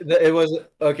 It was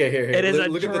okay. Here. It is a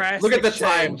look at the drastic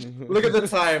time. change. Look at the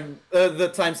time. The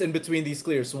times in between these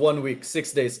clears. 1 week,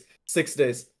 6 days, 6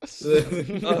 days.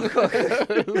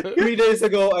 3 days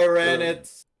ago, I ran it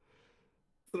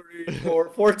 4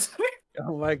 times.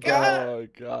 oh my god. Oh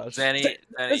gosh. Zanny,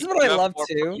 This is what I you have love more,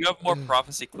 too. You have more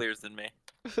prophecy clears than me.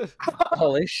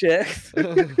 Holy shit.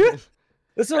 This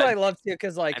is what I love too,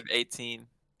 because I like have 18.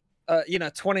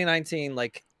 2019,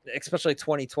 like especially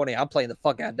 2020, I'm playing the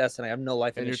fuck out of Destiny. I have no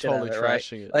life in And you're this shit out totally of it, right?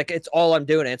 trashing it. Like it's all I'm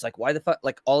doing. It's like why the fuck?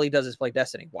 Like all he does is play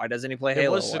Destiny. Why doesn't he play It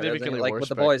Halo? was Why doesn't he, significantly like worse with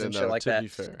the back boys then, and shit though, like to that? be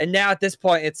fair. And now at this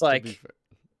point, it's To be like fair.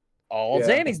 all Yeah.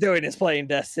 Zanny's doing is playing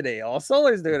Destiny. All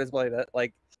Solar's doing is playing that.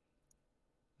 Like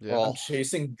Yeah. well, I'm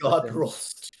chasing god Listen.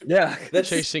 rolls. yeah. That's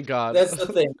Chasing God. That's the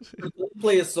thing. The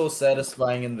play is so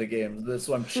satisfying in the game. That's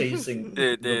why I'm chasing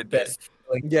Dude, the dude, best.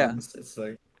 Like, Yeah. guns. It's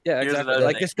like Yeah, Here's exactly. another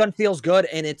Like thing. this gun feels good,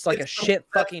 and it's like a it's so shit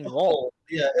fucking roll.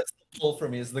 Yeah, it's the pull for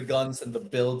me. Is the guns and the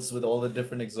builds with all the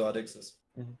different exotics. It's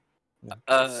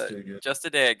too good. Just a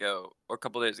day ago or a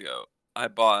couple days ago, I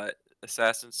bought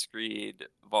Assassin's Creed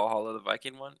Valhalla, the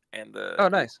Viking one, and the Oh,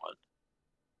 Greek nice. one.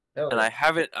 Hell And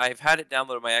yeah. I've had it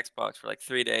downloaded on my Xbox for like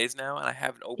 3 days now, and I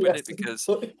haven't opened it because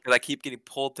I keep getting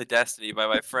pulled to Destiny by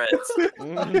my friends,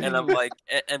 and I'm like,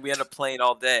 and we end up playing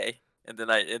all day, and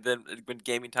then when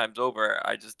gaming time's over,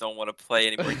 I just don't want to play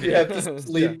any more You have games to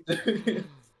sleep.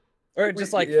 Or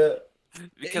just like yeah,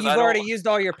 because you've I don't. already used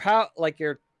all your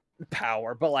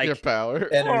power, but like Your power.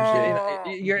 energy.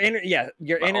 your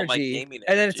All my energy, gaming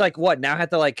and then it's energy. like what? Now I have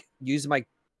to like use my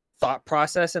thought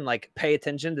process and like pay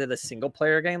attention to the single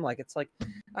player game. Like it's like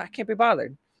I can't be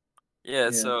bothered. Yeah,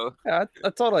 Yeah. so Yeah, I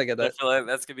totally get I that. feel like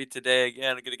that's gonna be today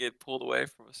again. I'm gonna get pulled away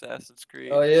from Assassin's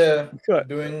Creed. Oh yeah, Good.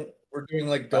 we're doing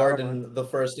like I don't garden the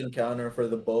first encounter for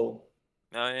the bow.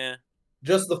 Oh yeah,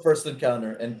 Just the first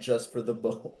encounter and just for the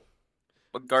bow.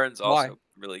 but Garden's Why? also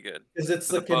really good. Because it's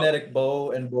For a the bow. kinetic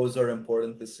bow and bows are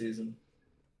important this season.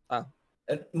 Oh.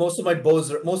 And most of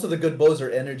the good bows are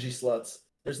energy slots.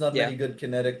 There's not Yeah. many good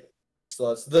kinetic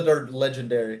slots that are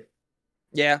legendary.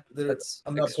 Yeah,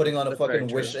 I'm not putting on a that's very fucking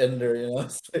true. wish ender, you know.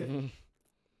 It's like,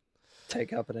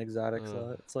 Take up an exotic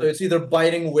slot. It's so like it's either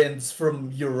biting winds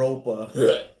from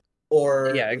Europa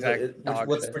or Yeah, exactly. Dog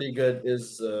what's shit. pretty good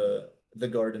is the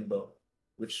garden bow,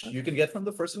 which you can get from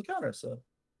the first encounter. So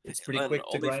it's pretty Fun, quick to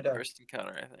only grind for out. first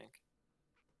encounter, I think.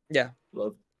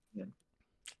 Love.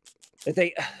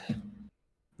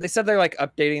 they said they're like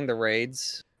updating the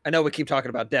raids. I know we keep talking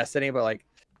about Destiny, but like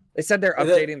they said they're Yeah,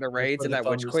 that- updating the raids for in the that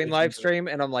Witch Queen conversation, live but- stream,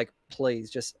 and I'm like, please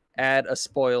just add a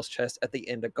spoils chest at the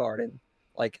end of Garden.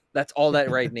 Like that's all that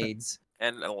raid needs.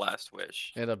 And a last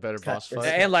wish. And a better boss Gotcha. fight.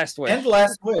 And last wish. And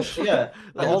last wish, yeah.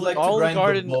 I would all like to all grind the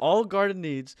garden bow. all garden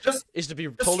needs Just is to be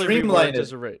just totally streamline reworked it.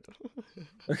 as a raid.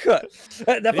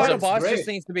 The final are boss great. just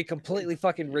needs to be completely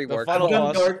fucking reworked. final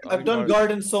Well, boss- I've done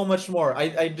garden so much more.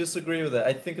 I disagree with that.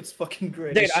 I think it's fucking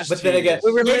great. Dude, It's I- just- but then again,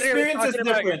 We were the literally experience is talking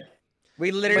about- different. we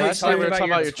literally Last time talked we were about,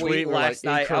 talking about your tweet we were like last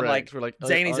night. I'm like, incorrect. We're like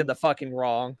Zany's in the fucking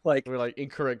wrong. Like we're like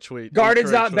incorrect tweet. Garden's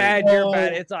incorrect not bad, you're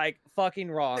bad. No. It's like fucking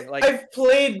wrong. Like I've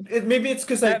played. Maybe it's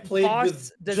because I that played boss with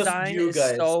just design you is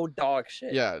guys. so dog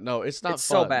shit. Yeah, no, it's not It's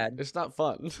fun. so bad. It's not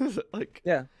fun. Like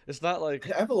Yeah. it's not like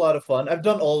I have a lot of fun. I've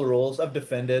done all roles. I've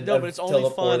defended. no, I've but it's only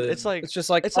fun. teleported. It's like It's just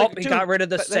like, It's oh, like, he dude, got rid of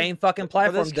the but that- same fucking but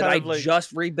platform that's that kind I of like-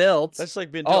 just rebuilt. that's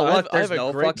like being. Oh, I look, have, I there's have a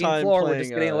no great fucking time floor, we're playing. just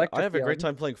getting I have a great electrocuted.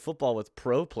 time playing football with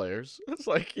pro players. It's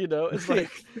like it's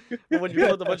like when you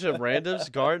play with a bunch of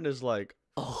randoms, Garden is like,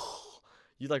 oh,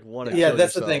 you like want to. yeah, kill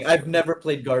that's the yourself. thing. I've never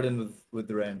played garden with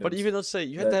the randoms. But even let's say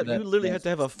you That- have you literally have that's- to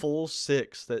have a full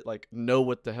six that like know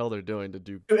what the hell they're doing to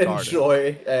do to Garden.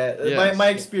 enjoy. Yes. My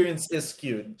experience is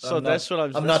skewed. So I'm that's not, what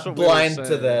I'm. I'm that's not what we were blind to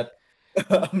saying. that.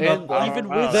 I'm And not blind. even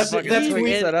Wow, with that fucking tweet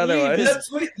tweet said and otherwise.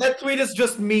 even- that tweet is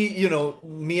just me,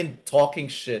 me and talking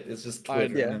shit. It's just I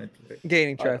Twitter. know.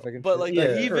 Gaining I know, traffic. And but shit. like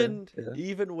Yeah.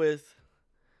 even with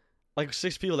like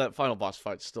 6 people, that final boss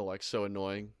fight's still like so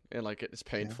annoying and like it's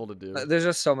painful to do. There's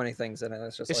just so many things in it.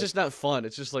 It's just It's like, just not fun.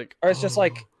 It's just like or it's just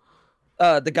like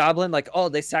the goblin, like, oh,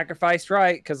 they sacrificed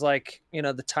right because like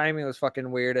the timing was fucking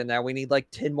weird, and now we need like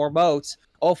 10 more motes.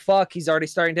 Oh fuck, he's already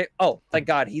starting to. Oh, thank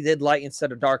God, he did light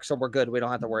instead of dark, so we're good. We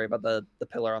don't have to worry about the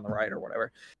pillar on the right or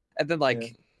whatever. And then like Yeah.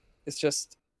 it's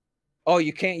just, oh,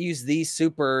 you can't use these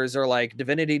supers, or like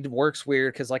divinity works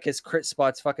weird because like his crit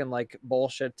spot's fucking like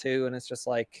bullshit too, and it's just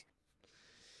like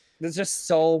there's just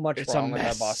so much It's a wrong with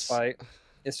that boss mess. fight.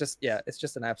 It's just it's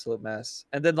just an absolute mess.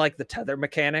 And then like the tether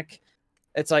mechanic,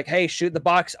 it's like, hey, shoot the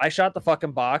box. I shot the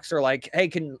fucking box. Or like, hey,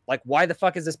 why the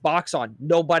fuck is this box on?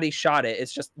 Nobody shot it.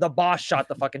 It's just the boss shot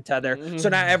the fucking tether. So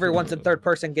now everyone's in third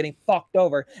person getting fucked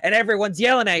over, and everyone's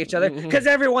yelling at each other because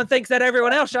everyone thinks that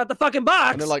everyone else shot the fucking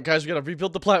box. and they're like, guys, we gotta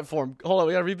rebuild the platform. Hold on,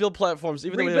 we gotta rebuild platforms.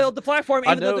 Even though we rebuild the platform,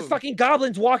 I even though know- there's fucking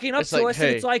goblins walking up It's to like, us, and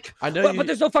it's hey, like, I know but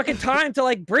there's no fucking time to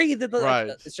like breathe.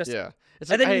 right. It's just, yeah. It's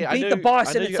and like, then hey, you I beat know the boss,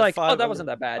 I know and you it's got like, oh, 5 that other- wasn't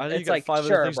that bad. I know you It's got like, 5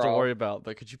 sure, other things to bro. worry about,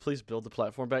 but could you please build the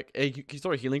platform back? Hey, can you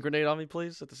throw a healing grenade on me,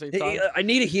 please, at the same time? I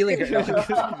need a healing. It's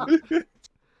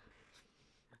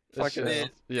Fucking just- hell.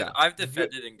 yeah. I've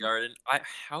defended in Garden.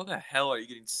 How the hell are you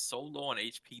getting so low on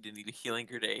HP to need a healing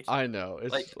grenade? I know.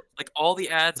 It's Like all the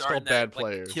ads It's are in called that bad like,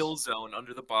 players. kill zone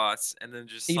under the boss, and then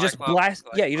just You just Cyclops, blast,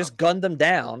 yeah, you Cyclops. just gun them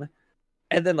down,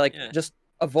 and then like Yeah. just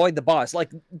avoid the boss.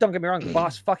 Like, don't get me wrong, the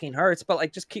boss fucking hurts, but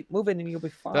like just keep moving and you'll be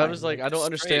fine. that was like I don't just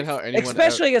understand how straight. anyone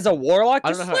especially as a warlock, I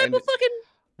don't just know how slap a any- fucking.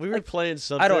 we were like, playing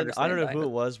something. I don't understand know that, who but-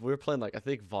 it was. We were playing like I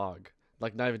think Vogue.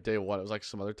 Like not even day one. It was like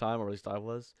some other time, or at least I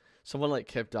was. Someone like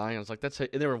kept dying. I was like, that's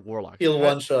it. And they were warlocks. Heal How-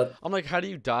 one shot. I'm like, how do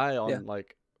you die on Yeah.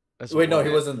 like as Wait, no, well.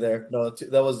 he wasn't there. No,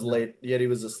 that was late. Yet he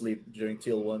was asleep during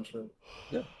Teal 1 show.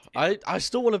 I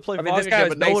still want to play I mean, VOG this guy again,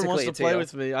 was but no one wants basically to play a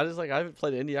with me. I haven't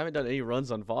played any. I haven't done any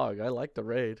runs on VOG. I like the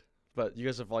raid, but you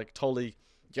guys have like totally.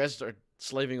 You guys are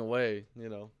slaving away. You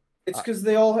know. It's because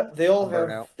they all I'm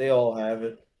burnt out. have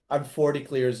it. I'm 40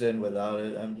 clears in without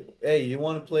it. Hey, you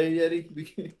want to play,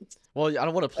 Yeti? Well, I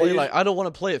don't want to play used- I don't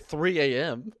want to play at 3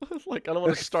 a.m. Like I don't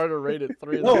want to start a raid at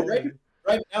 3 in the No, morning.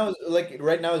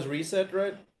 right now is reset,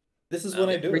 right? This is when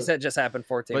I do it. Reset just happened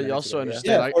 14 But you minutes also ago, yeah.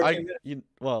 understand, Yeah, 14 minutes.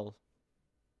 well,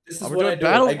 This is we're when I doing do it.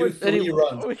 battle. I do 3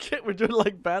 runs. We're doing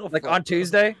like battle. Like on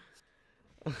Tuesday.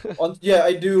 Yeah,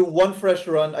 I do 1 fresh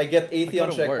run. I get I go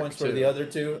Atheon to work, checkpoints for too. the other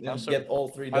 2, and also- get all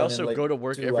 3 done I also in like go to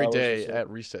work 2 every hours or day so. at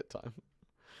reset time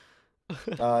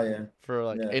Yeah. for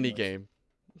like Yeah, any nice. game.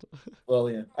 Well,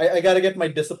 yeah. I gotta get my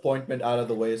disappointment out of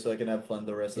the way so I can have fun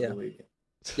the rest of Yeah. the week.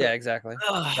 Yeah, exactly.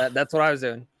 That's what I was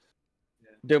doing.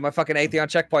 Doing my fucking Atheon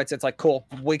checkpoints. It's like cool.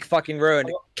 Week fucking ruined.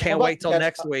 I'm Can't about wait to till catch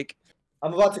next up. week.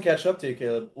 I'm about to catch up to you,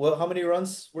 Caleb. Well, how many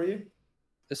runs were you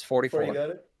It's before 44. you got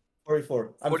it?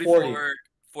 44. I'm 40.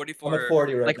 44. I'm at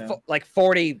 40 right Like now. like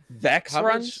 40 Vex How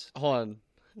runs. much? Hold on.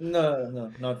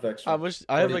 No, not Vex. I wish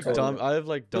I have 40 like total. I have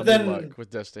like But dummy then- luck with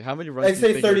Destiny. How many runs? I'd do you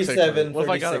say think it would take for me? 37. What if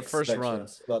I got it 36 first Vex run?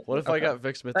 runs, about- What if I Okay. got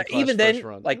Vic Smith the class Even first then,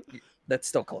 run? like that's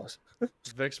still close.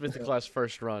 Vic Smith the class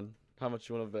first run. How much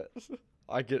you want to bet?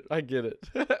 I get it.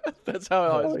 That's how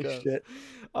it always Holy goes. shit.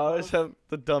 I always have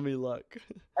the dummy luck.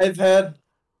 I've had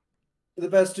the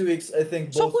past 2 weeks, I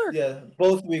think both Solar.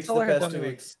 both weeks Solar the had past dummy 2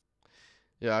 luck. weeks.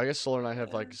 Yeah, I guess Solar and I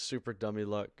have like super dummy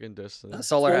luck in Destiny.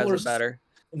 Solar has Solar's- it better.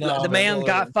 No, The but man Solar-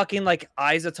 got fucking like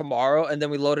Eyes of Tomorrow, and then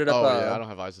we loaded up Oh yeah, I don't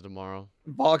have eyes of tomorrow.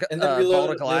 and then we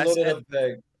loaded, Glass, they loaded up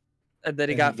Veg. and then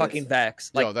he and got he fucking gets-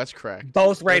 Vex. Like Yo, that's cracked.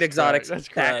 both raid That's exotics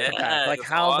cracked. back That's to cracked. back. Like that's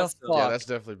how awesome. the fuck? Yeah, that's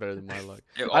definitely better than my luck.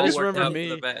 It I all just worked remember out for me.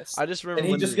 the best. I just remember And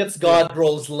he when just the- gets god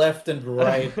rolls left and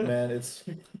right, man. It's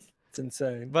It's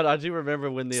insane. But I do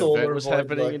remember when the Solar event was void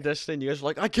happening luck. in Destiny. And you guys were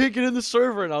like, "I can't get in the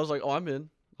server," and I was like, "Oh, I'm in.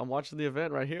 I'm watching the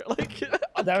event right here." Like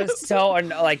That was so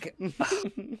like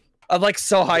I'm like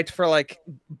so hyped for like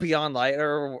Beyond Light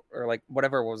or like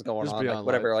whatever was going Just on. Like Beyond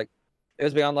whatever, like it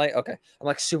was Beyond Light. Okay. I'm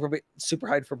like super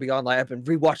hyped for Beyond Light. I've been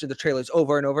rewatching the trailers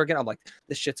over and over again. I'm like,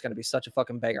 this shit's gonna be such a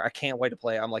fucking banger. I can't wait to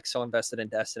play it. I'm like so invested in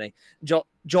Destiny.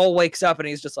 Joel wakes up and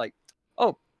he's just like,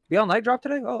 oh, Beyond Light dropped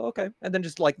today? Oh, okay. And then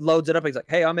just like loads it up. He's like,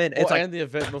 hey, I'm in. It's well, like, and the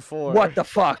event before. what the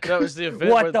fuck? That was the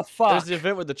event. What where, the There's fuck? the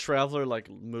event where the traveler like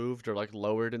moved or like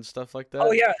lowered and stuff like that.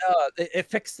 Oh yeah, it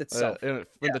fixed itself. And when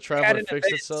Yeah, the had traveler an fixed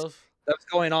event. itself. That was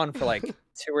going on for like 2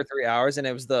 or 3 hours, and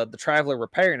it was the traveler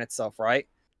repairing itself, right?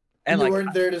 And you like,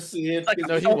 weren't there to see it. like because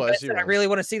No, I'm he so was, invested, I really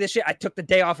want to see this shit. I took the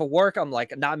day off of work. I'm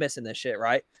like, not missing this shit,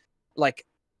 right? Like,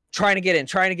 trying to get in.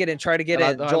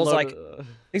 And I Joel's like, loaded-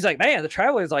 he's like, man, the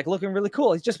traveler is like looking really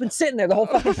cool. He's just been sitting there the whole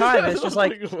fucking time. And it's just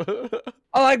like,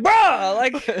 I'm like, bro,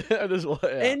 like I just,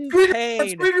 yeah. in Screen- pain.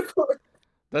 screen record.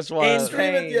 That's why. in Scream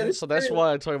at the pain. end. So that's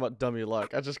why I talk about dummy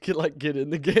luck. I just get in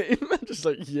the game. Just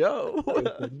like, yo.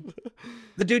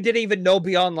 The dude didn't even know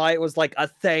Beyond Light was like a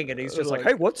thing, and he's just like,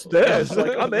 hey, what's this?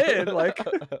 Like, I'm in. Like,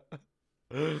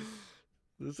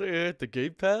 Is it the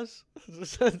gate pass?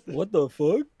 what the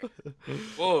fuck?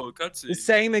 Whoa, The cutscene.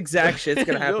 same exact shit's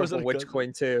gonna No, happen is for that a Witch gun?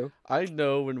 Queen too. I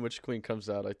know when Witch Queen comes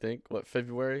out. I think what,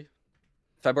 February.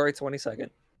 February 22nd.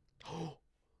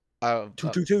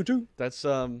 Two.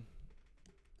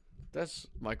 That's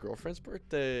my girlfriend's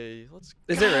birthday. Let's.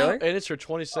 Is it really? And it's her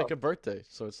 22nd birthday,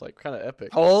 so it's like kind of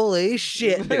epic. Holy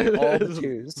shit, dude! All the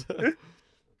twos.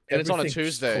 And it's on a Everything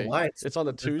Tuesday. collides. It's on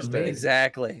a Tuesday. amazing.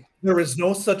 Exactly. There is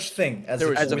no such thing as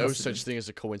There a is no coincidence. such thing as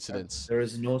a coincidence. There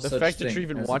is no The such fact thing that you're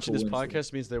even as a watching this coincidence.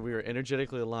 podcast means that we are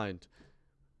energetically aligned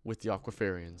with the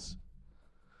Aquafarians.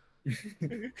 What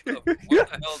the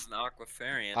hell is an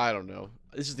aquafarian? I don't know.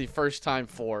 This is the first time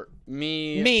for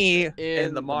me, Me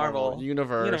in the Marvel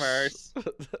universe.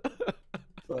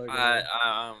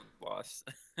 I'm lost.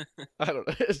 I don't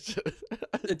know. It's, just,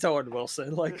 It's Owen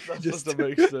Wilson. Like, that just doesn't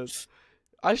make sense.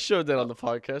 I showed that on the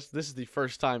podcast. This is the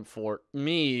first time for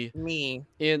me me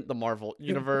in the Marvel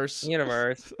universe.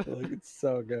 universe. Like, it's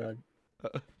so good.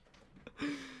 Oh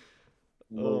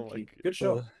my Low-key. Good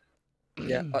show.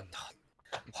 Yeah.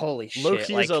 Holy shit!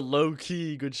 Loki like, is a low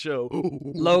key good show.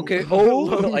 Loki- oh,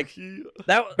 like- Low-key.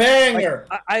 that. Like, Banger.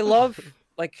 I love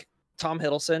like Tom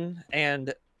Hiddleston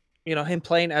and him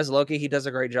playing as Loki. He does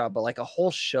a great job, but like a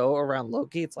whole show around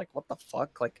Loki, it's like what the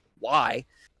fuck? Like why?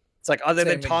 It's like other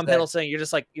than Same Tom exact- Hiddleston, you're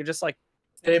just like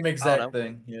Same know. exact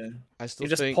thing. Yeah. I still you're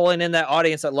just think pulling in that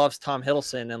audience that loves Tom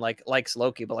Hiddleston and like likes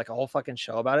Loki, but like a whole fucking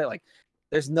show about it. Like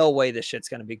there's no way this shit's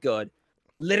gonna be good.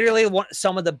 literally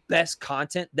some of the best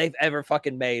content they've ever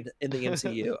fucking made in the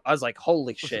MCU. I was like,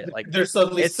 holy shit! Like They're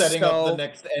suddenly it's setting up the so-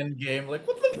 next end game. Like,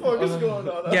 what the fuck is going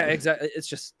on? yeah, exactly. It's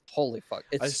just holy fuck.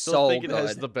 It's I still so think it good.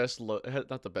 has the best, not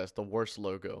the best, the worst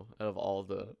logo out of all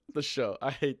the show.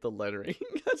 I hate the lettering.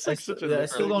 That's like such a. I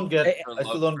still don't get. I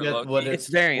still don't get what It's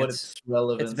it's variance. What its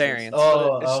relevance. It's variance. Is.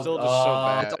 Oh, It's still just so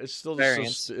bad. It's It's still variance.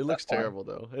 just so. It looks terrible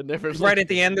though. It never. Right at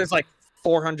the end, there's like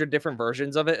 400 different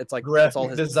versions of it. It's like it's all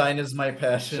Graphic his. design is my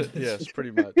passion. Yes, pretty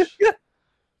much.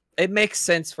 It makes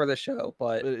sense for the show,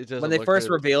 but It doesn't when they look first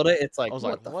good. revealed it, it's like, I was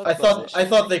what like, the what fuck? I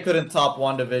thought they couldn't top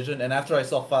WandaVision, and after I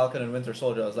saw Falcon and Winter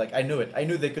Soldier, I was like, I knew it. I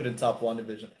knew they couldn't top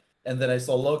WandaVision. And then I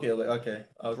saw Loki. I was like, okay,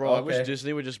 Bro, I okay. wish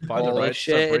Disney would just buy the Holy rights to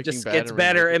shit! It Breaking just Bad gets and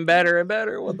better remake and better and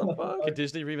better. What the fuck? it. Could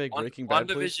Disney remake Breaking Bad,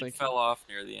 please? WandaVision Thank you. fell off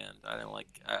near the end. I didn't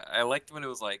like. I liked when it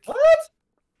was like. What?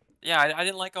 Yeah, I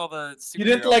didn't like all the. You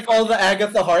didn't superhero like all the fighting.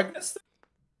 Agatha Harkness?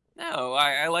 No,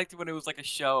 I liked it when it was like a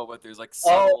show, but there's like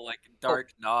subtle like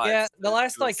dark nods. Yeah, the to-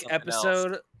 last to like something else.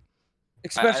 episode,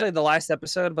 especially the last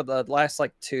episode, but the last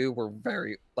like two were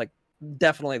very like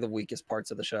definitely the weakest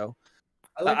parts of the show.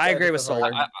 liked I agree with Agatha Solar.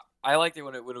 Harkness. I liked it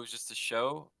when it was just a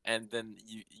show, and then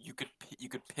you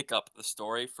could pick up the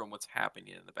story from what's happening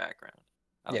in the background.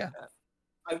 I like Yeah. that.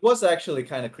 I was actually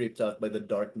kind of creeped out by the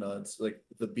dark nods, like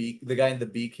the guy in the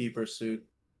beekeeper suit.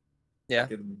 Yeah.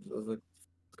 Fucking- I was like,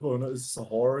 oh no, is this a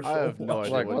horror show? I have no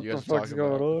idea Like, what what you the guys are fuck's talking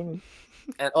going about. on?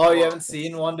 And, Oh, you well, haven't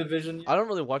seen WandaVision yet? I don't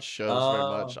really watch shows very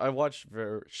much. Oh. I watch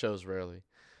shows rarely.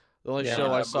 The only Yeah. show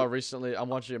I'm I not a saw movie- recently, I'm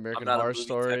watching I'm American not a Horror movie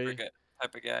Story,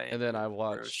 type of guy. and then I or a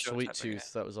watched show Sweet type of guy.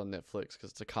 Tooth that was on Netflix because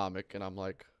it's a comic, and I'm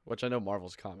like, which I know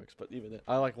Marvel's comics, but even then,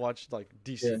 I like watch like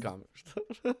DC Yeah. comics.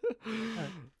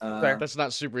 Uh, That's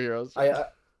not superheroes. I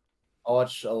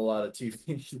watch a lot of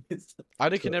TV.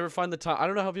 Can never find the time. I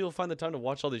don't know how people find the time to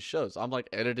watch all these shows. I'm like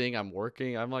editing, I'm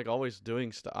working, I'm like always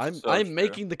doing stuff. I'm So true.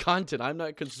 making the content. I'm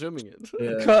not consuming it.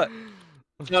 Yeah. Cut.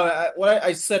 No,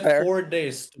 I said Fair. 4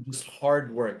 days to just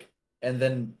hard work, and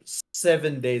then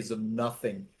 7 days of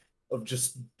nothing, of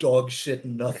just dog shit,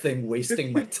 nothing,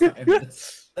 wasting my time.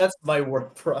 That's my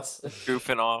work process.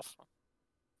 Goofing off.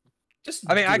 Just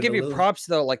I mean, I doing give a you little- props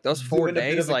though. Like those 4 doing a bit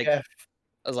days, of a like gaff.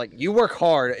 I was like, you work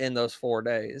hard in those 4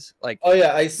 days. Like, Oh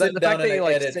yeah, I sit the down fact that and you I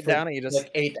like edit sit for down and you just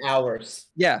like 8 hours.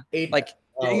 yeah, 8 like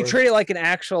you hours. treat it like an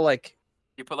actual like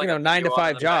You put you like know a 9 to video on 5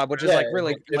 in the job, which is Yeah, like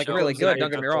really it like really shows good. that Don't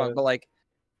get me wrong, time. but like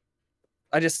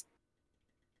I just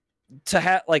to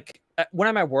have like when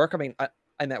I'm at work. I mean,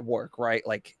 I'm at work, right?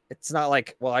 Like it's not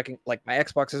like well, I can like my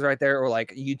Xbox is right there or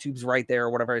like YouTube's right there or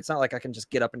whatever. It's not like I can just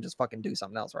get up and just fucking do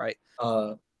something else, right?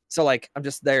 So like I'm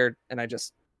just there and I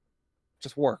just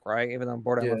work, right? Even though I'm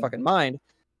bored out of Yeah. my fucking mind.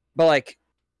 But like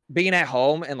being at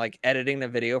home and like editing the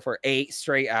video for 8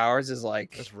 straight hours is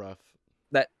like That's rough.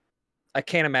 I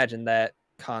can't imagine that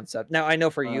concept. Now I know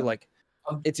for you, like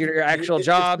it's your it- actual it's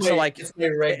job, so my- like it's my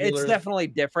it's regular. definitely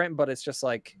different, but it's just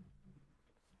like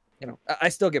you know, I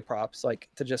still get props like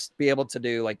to just be able to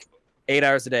do like 8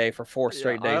 hours a day for 4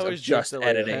 straight I days of always joke just that, like,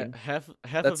 editing. half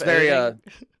That's of very editing,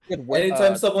 Good work,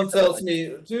 Anytime someone good tells work.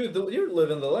 me, dude, you're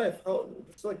living the life. How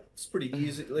it's like it's pretty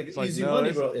easy, like It's like, easy no, money,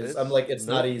 it's- bro. I'm like, it's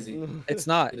not nope. easy. It's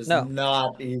not. It is No.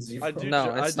 not easy. I bro. do. No,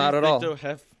 I it's do not at think, all. Though,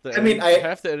 half the I mean,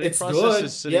 half the editing It's process good.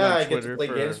 is sitting Yeah, on I get Twitter to play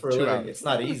games for a 2 living. hours. It's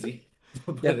not easy,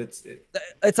 but Yeah. it's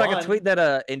It's like a fun. tweet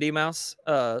that Indie Mouse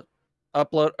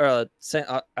sent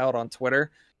out on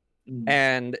Twitter,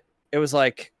 and it was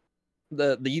like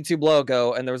the YouTube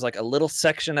logo, and there was like a little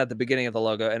section at the beginning of the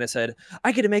logo, and it said,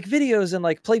 "I get to make videos and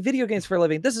like play video games for a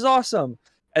living. This is awesome."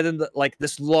 And then like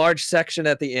this large section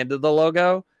at the end of the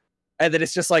logo, and then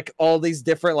it's just like all these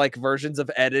different like versions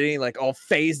of editing, like all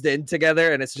phased in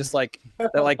together, and it's just like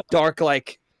that like dark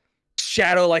like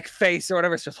shadow like face or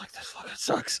whatever. It's just like this fucking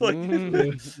sucks. Like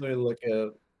Mm. Let me look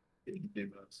at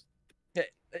Indie Mouse.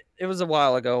 it was a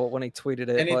while ago when he tweeted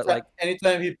it, Anytime, but like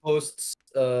anytime he posts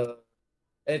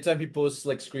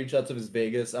like screenshots of his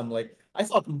Vegas, I'm like, I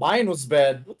thought mine was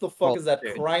bad. What the fuck Well, is that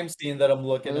dude. crime scene that I'm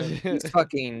looking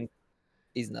at?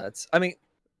 he's nuts. I mean,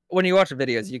 when you watch the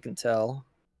videos, you can tell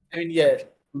I mean, yeah,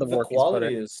 the the work he's put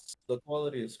in.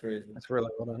 quality is crazy. That's really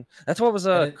well done. That's what was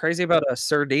And it- crazy about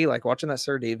Sir D. Like watching that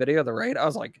Sir D video, the raid. I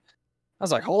was like,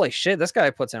 holy shit, this guy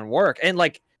puts in work. And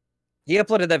like, he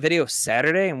uploaded that video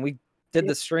Saturday, and we did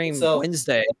the stream So-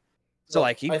 Wednesday. So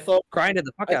like, he I thought grinded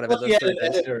the fuck I out of it. thought he those had an 3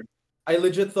 days. editor. I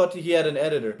legit thought he had an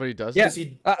editor But he does. Yeah. because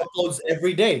he Uh, uploads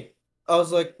every day. I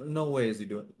was like, no way is he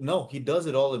doing it. No, he does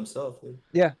it all himself. Dude.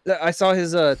 Yeah, I saw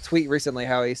his tweet recently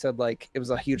how he said like it was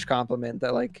a huge compliment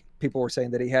that like people were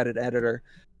saying that he had an editor.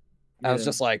 I was Yeah.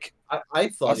 just like, I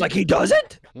thought I was like, he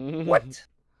doesn't? Mhm. What?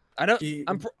 I don't. He-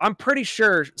 I'm pretty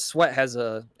sure Sweat has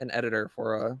an editor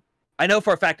for I know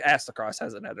for a fact Astacross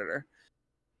has an editor.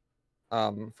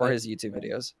 For his YouTube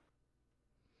videos.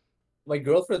 My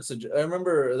girlfriend I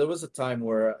remember there was a time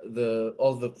where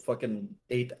all the fucking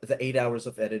 8 hours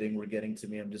of editing were getting to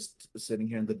me. I'm just sitting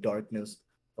here in the darkness,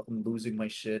 fucking losing my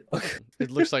shit.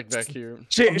 It looks like back here.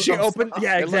 She I'm- opened,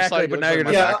 yeah, It looks exactly. like, But it now looks you're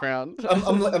like just my Yeah,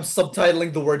 background. I'm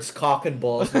subtitling the words cock and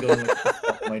balls and going like, what the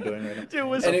fuck am I doing right now? Dude,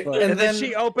 what's And, so it- funny? and and then then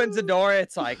she opens the door.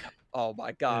 It's like, oh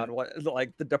my god, what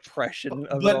like the depression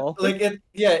of it all. but like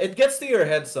it gets to your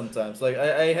head sometimes. Like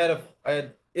I had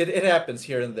it happens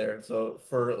here and there. So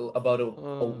for about a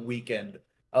weekend,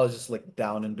 I was just like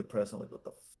down and depressed. I'm like, what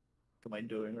the fuck am I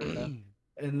doing right now?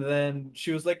 And then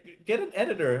she was like, get an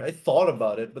editor. I thought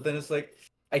about it, but then it's like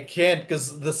I can't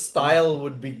because the style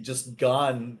would be just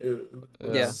gone.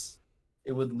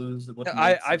 It would lose what makes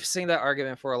I've it. seen that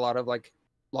argument for a lot of like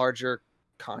larger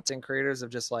content creators of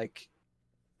just like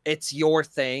it's your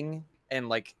thing and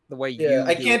like the way Yeah, you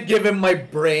I do can't it. give him my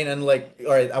brain and like,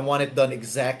 all right, I want it done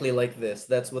exactly like this.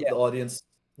 That's what Yeah. the audience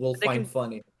will They find can-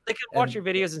 funny. They can watch and- your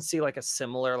videos and see like a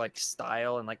similar like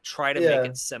style and like try to Yeah.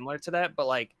 make it similar to that, but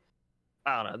like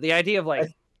I don't know. The idea of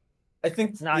like I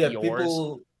think It's not yeah, yours.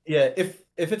 people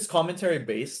if it's commentary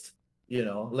based,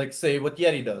 like say what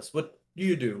Yeti does, what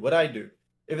you do, what I do.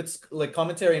 If it's like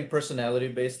commentary and personality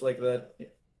based like that,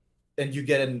 and you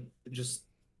get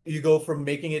you go from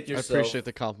making it I yourself appreciate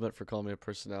the compliment for calling me a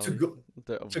personality.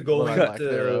 to going lack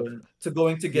thereof. to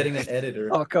going to getting an editor.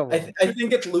 oh come on. I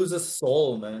think it loses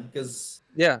soul, man, because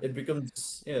Yeah. it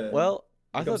becomes Well,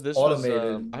 I becomes thought this was.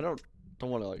 automated. I don't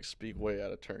want to like speak way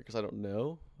out of turn because I don't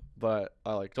know, but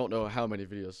I like don't know how many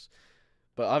videos.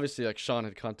 But obviously, like Sean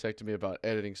had contacted me about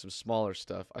editing some smaller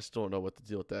stuff. I still don't know what the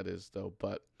deal with that is though.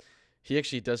 But he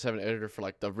actually does have an editor for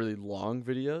like the really long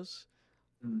videos.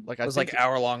 Like It I was think like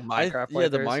hour-long Minecraft yeah,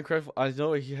 the playthroughs. Minecraft. I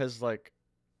know he has like,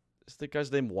 is the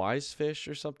guy's name Wisefish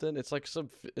or something? It's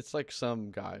like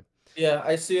some guy. Yeah,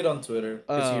 I see it on Twitter.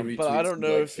 'Cause he But I retweets don't and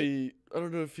know likes if it. I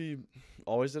don't know if he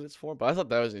always edits for him. But I thought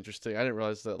that was interesting. I didn't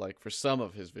realize that like for some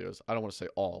of his videos, I don't want to say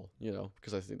all,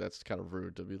 because I think that's kind of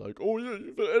rude to be like, oh yeah, you're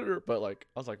an editor. But like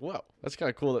I was like, wow, that's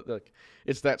kind of cool that like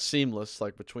it's that seamless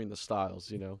like between the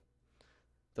styles,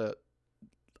 that.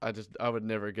 I would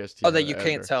never guess. Oh, that you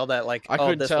can't tell that like I oh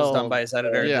couldn't this tell. was done by his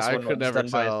editor. Yeah, this I one could was never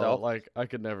done by tell. himself. Like I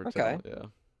could never Okay. tell. Yeah.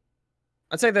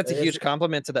 I'd say that's a It's- huge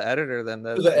compliment to the editor then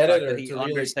To the fact editor that he to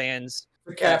really- understands To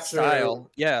that capture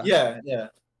style. Yeah. Yeah.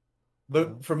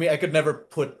 But for me, I could never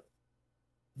put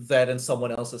that in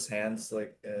someone else's hands.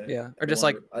 Like Yeah. Or I just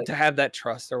like wonder- to have that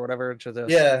trust or whatever to just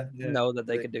yeah. know that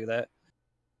they Like, could do that.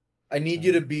 I need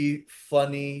you to be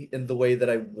funny in the way that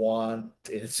I want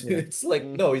it. Yeah. It's like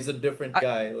no, he's a different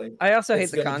guy. Like I also hate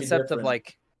It's the gonna be concept of different.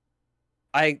 like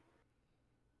I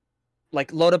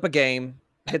like load up a game,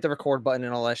 hit the record button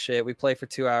and all that shit. We play for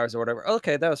 2 hours or whatever.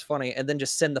 Okay, that was funny, and then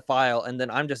just send the file, and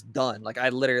then I'm just done. Like I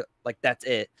literally like that's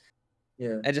it.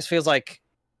 yeah, It just feels like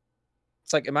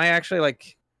it's like, am I actually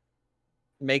like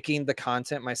making the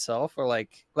content myself, or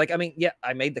like I mean, yeah,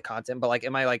 I made the content, but like,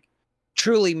 am I like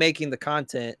truly making the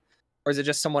content, or is it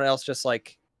just someone else just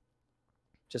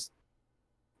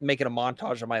making a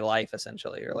montage of my life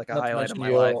essentially, or like a Not to highlight of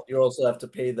mention my life? you also have to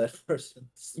pay that person.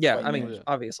 Yeah, I mean, financially.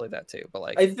 obviously that too, but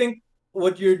like, I think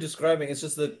what you're describing is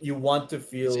just that you want to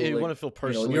feel You like, want to feel you know,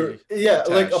 personally.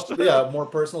 like attached. more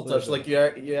personal touch. Yeah. Like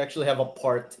you actually have a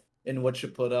part in what you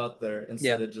put out there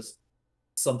instead of just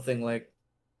something like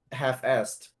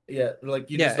half-assed. Yeah,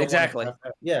 like you Yeah, just don't exactly.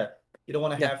 you don't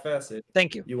want to Yeah. half-ass it.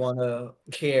 thank you. You want to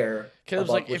care. Caleb's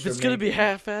about like, what if you're it's gonna be making.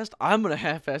 half-assed, I'm gonna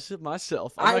half-ass it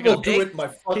myself. I'm I not will gonna do pay. it my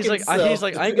fucking He's like, self.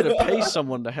 I ain't gonna pay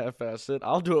someone to half-ass it.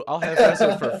 I'll do it. I'll half-ass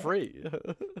it for free.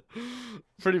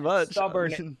 Pretty much.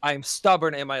 Stubborn. I'm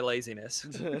stubborn in my laziness.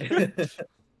 I've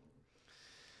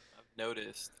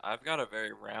noticed I've got a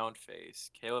very round face.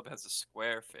 Caleb has a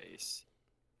square face.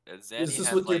 Zanny Is this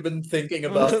has what like, you've been thinking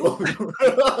about?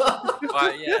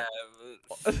 well, yeah,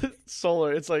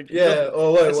 Solar. It's like Yeah.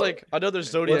 Oh wait. It's like I know there's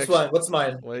zodiacs. What's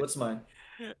mine? Wait. What's mine?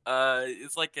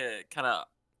 it's like a kind of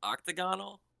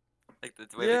octagonal, like the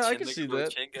way Yeah, the I chin, can the see way the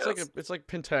that. chin It's goes. it's like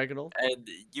pentagonal. And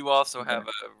you also Okay. have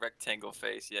a rectangle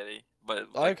face, Yeti. But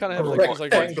I like, kind A of have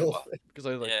like rectangle. because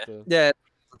I like Yeah. the. Yeah.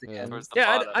 Yeah. towards the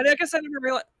Yeah, bottom. I guess I never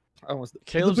realized. Almost.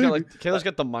 Caleb's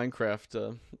got the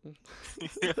Minecraft.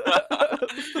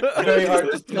 Very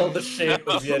hard to tell the shape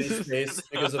of Yeti's face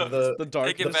because of the the dark,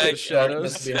 Take it the back.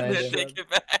 shadows. behind it. Take it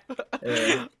back.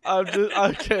 Yeah.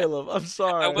 I'm Caleb. I'm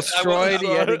sorry. Destroyed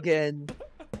yet sorry. again.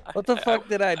 What the fuck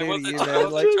did I do to wasn't- you, I man?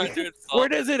 wasn't Like, trying to insult where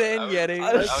does it you. end, I was-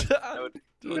 Yeti? I was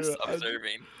Dude, just I-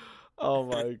 observing. Oh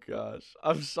my gosh.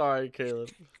 I'm sorry, Caleb.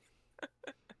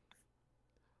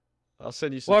 I'll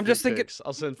send you some Well, I'm feet just thinking- pics.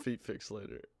 I'll send feet pics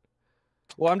later.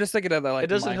 Well, I'm just thinking of the like it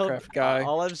doesn't Minecraft help. guy,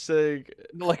 All I'm saying,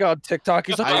 like on TikTok.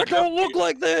 He's like, I I don't look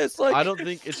like this. Like, I don't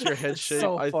think it's your head It's shape.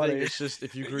 so I funny. think it's just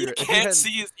if you grew You your. can't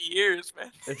see his ears,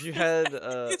 man. If you had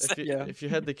Yeah. if you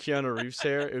had the Keanu Reeves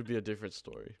hair, it would be a different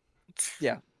story.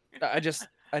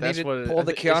 I That's need what to it- pull I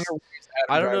the think it's- Keanu Reeves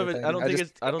I Adam don't know Driver if it, thing. I don't think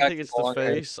just it's I go don't back think to it's the long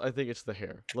hair. face. I think it's the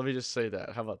hair. Let me just say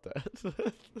that. How about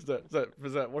that?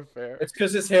 Is that more fair? It's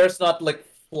because his hair's not like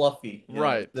fluffy. you know,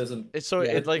 Right. It doesn't. It's so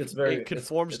Yeah, it like it's very- it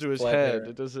conforms it's to his flat head. hair.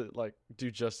 It doesn't like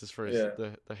do justice for his Yeah.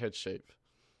 the head shape.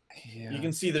 Yeah. You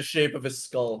can see the shape of his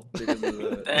skull because of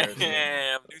the hair.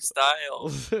 Damn, new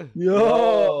style.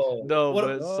 Yo. No, What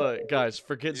but a- it's like, guys,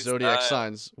 forget New zodiac style.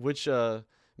 signs. Which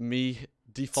me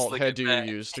default Slick head it do you back.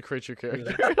 use to create your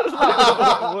character?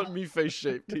 What me face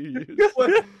shape do you use?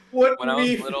 What When I was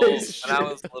me little, face when I shape?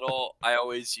 was little, I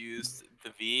always used the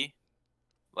V,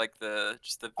 like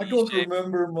just the I V don't shape.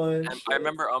 remember mine. And I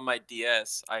remember on my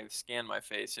DS, I scanned my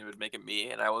face and it would make it me,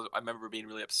 and I remember being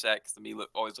really upset because the me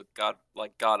always looked god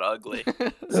ugly.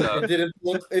 So It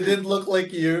didn't look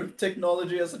like you.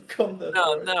 Technology hasn't come that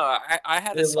no, far. I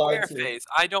had They a lied square to you. face.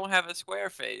 I don't have a square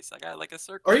face. I got like a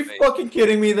circle Are you face. fucking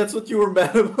kidding me? That's what you were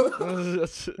mad about.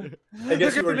 I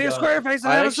guess you Look were at me, a young. square face.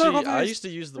 I have a circle face. I used to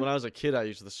use when I was a kid. I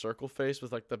used the circle face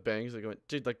with like the bangs that go,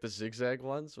 dude, like the zigzag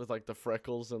ones with like the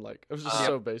freckles and like it was just Yep.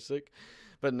 so basic.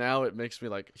 But now it makes me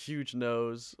like huge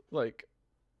nose, like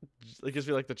it gives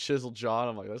me like the chiseled jaw. And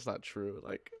I'm like, that's not true.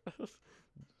 Like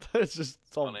it's just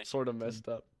all Funny. sort of messed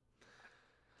up.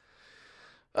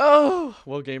 Oh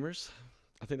well, gamers,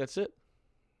 I think that's it.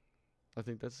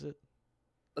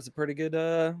 That's a pretty good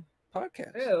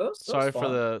podcast. Yeah, that was Sorry for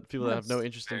fun. the people that have no Nice.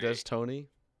 interest in Very- Des Tony.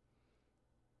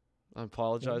 I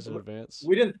apologize in but advance.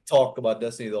 We didn't talk about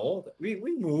Destiny the whole time. We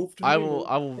moved. I we will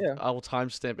moved. Yeah.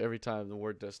 timestamp every time the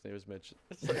word Destiny was mentioned.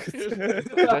 It's like,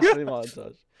 Destiny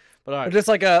montage. But all Or right, just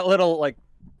like a little like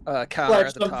counter Flash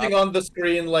at the top. something on the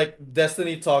screen like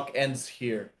Destiny talk ends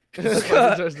here.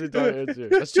 Destiny Dog ends here.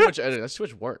 That's too much editing. That's too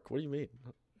much work. What do you mean?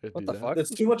 What the fuck? That's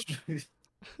too much.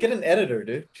 Get an editor,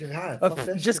 dude. Yeah, fuck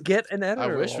that Just shit. get an I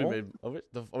editor. wish we lol. made.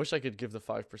 I wish I could give the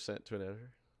 5% to an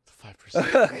editor. The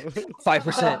 5%.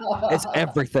 5% is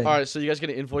everything. All right, so you guys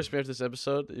gonna invoice me after this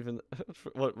episode? Even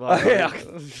what? Yeah.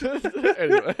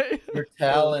 Anyway. Your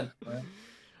talent, man.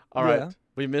 All right. Yeah.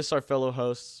 We miss our fellow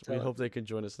hosts. We Talent. hope they can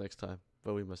join us next time,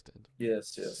 but we must end.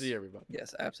 Yes, yes. See you, everybody.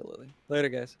 Yes, absolutely. Later,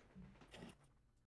 guys.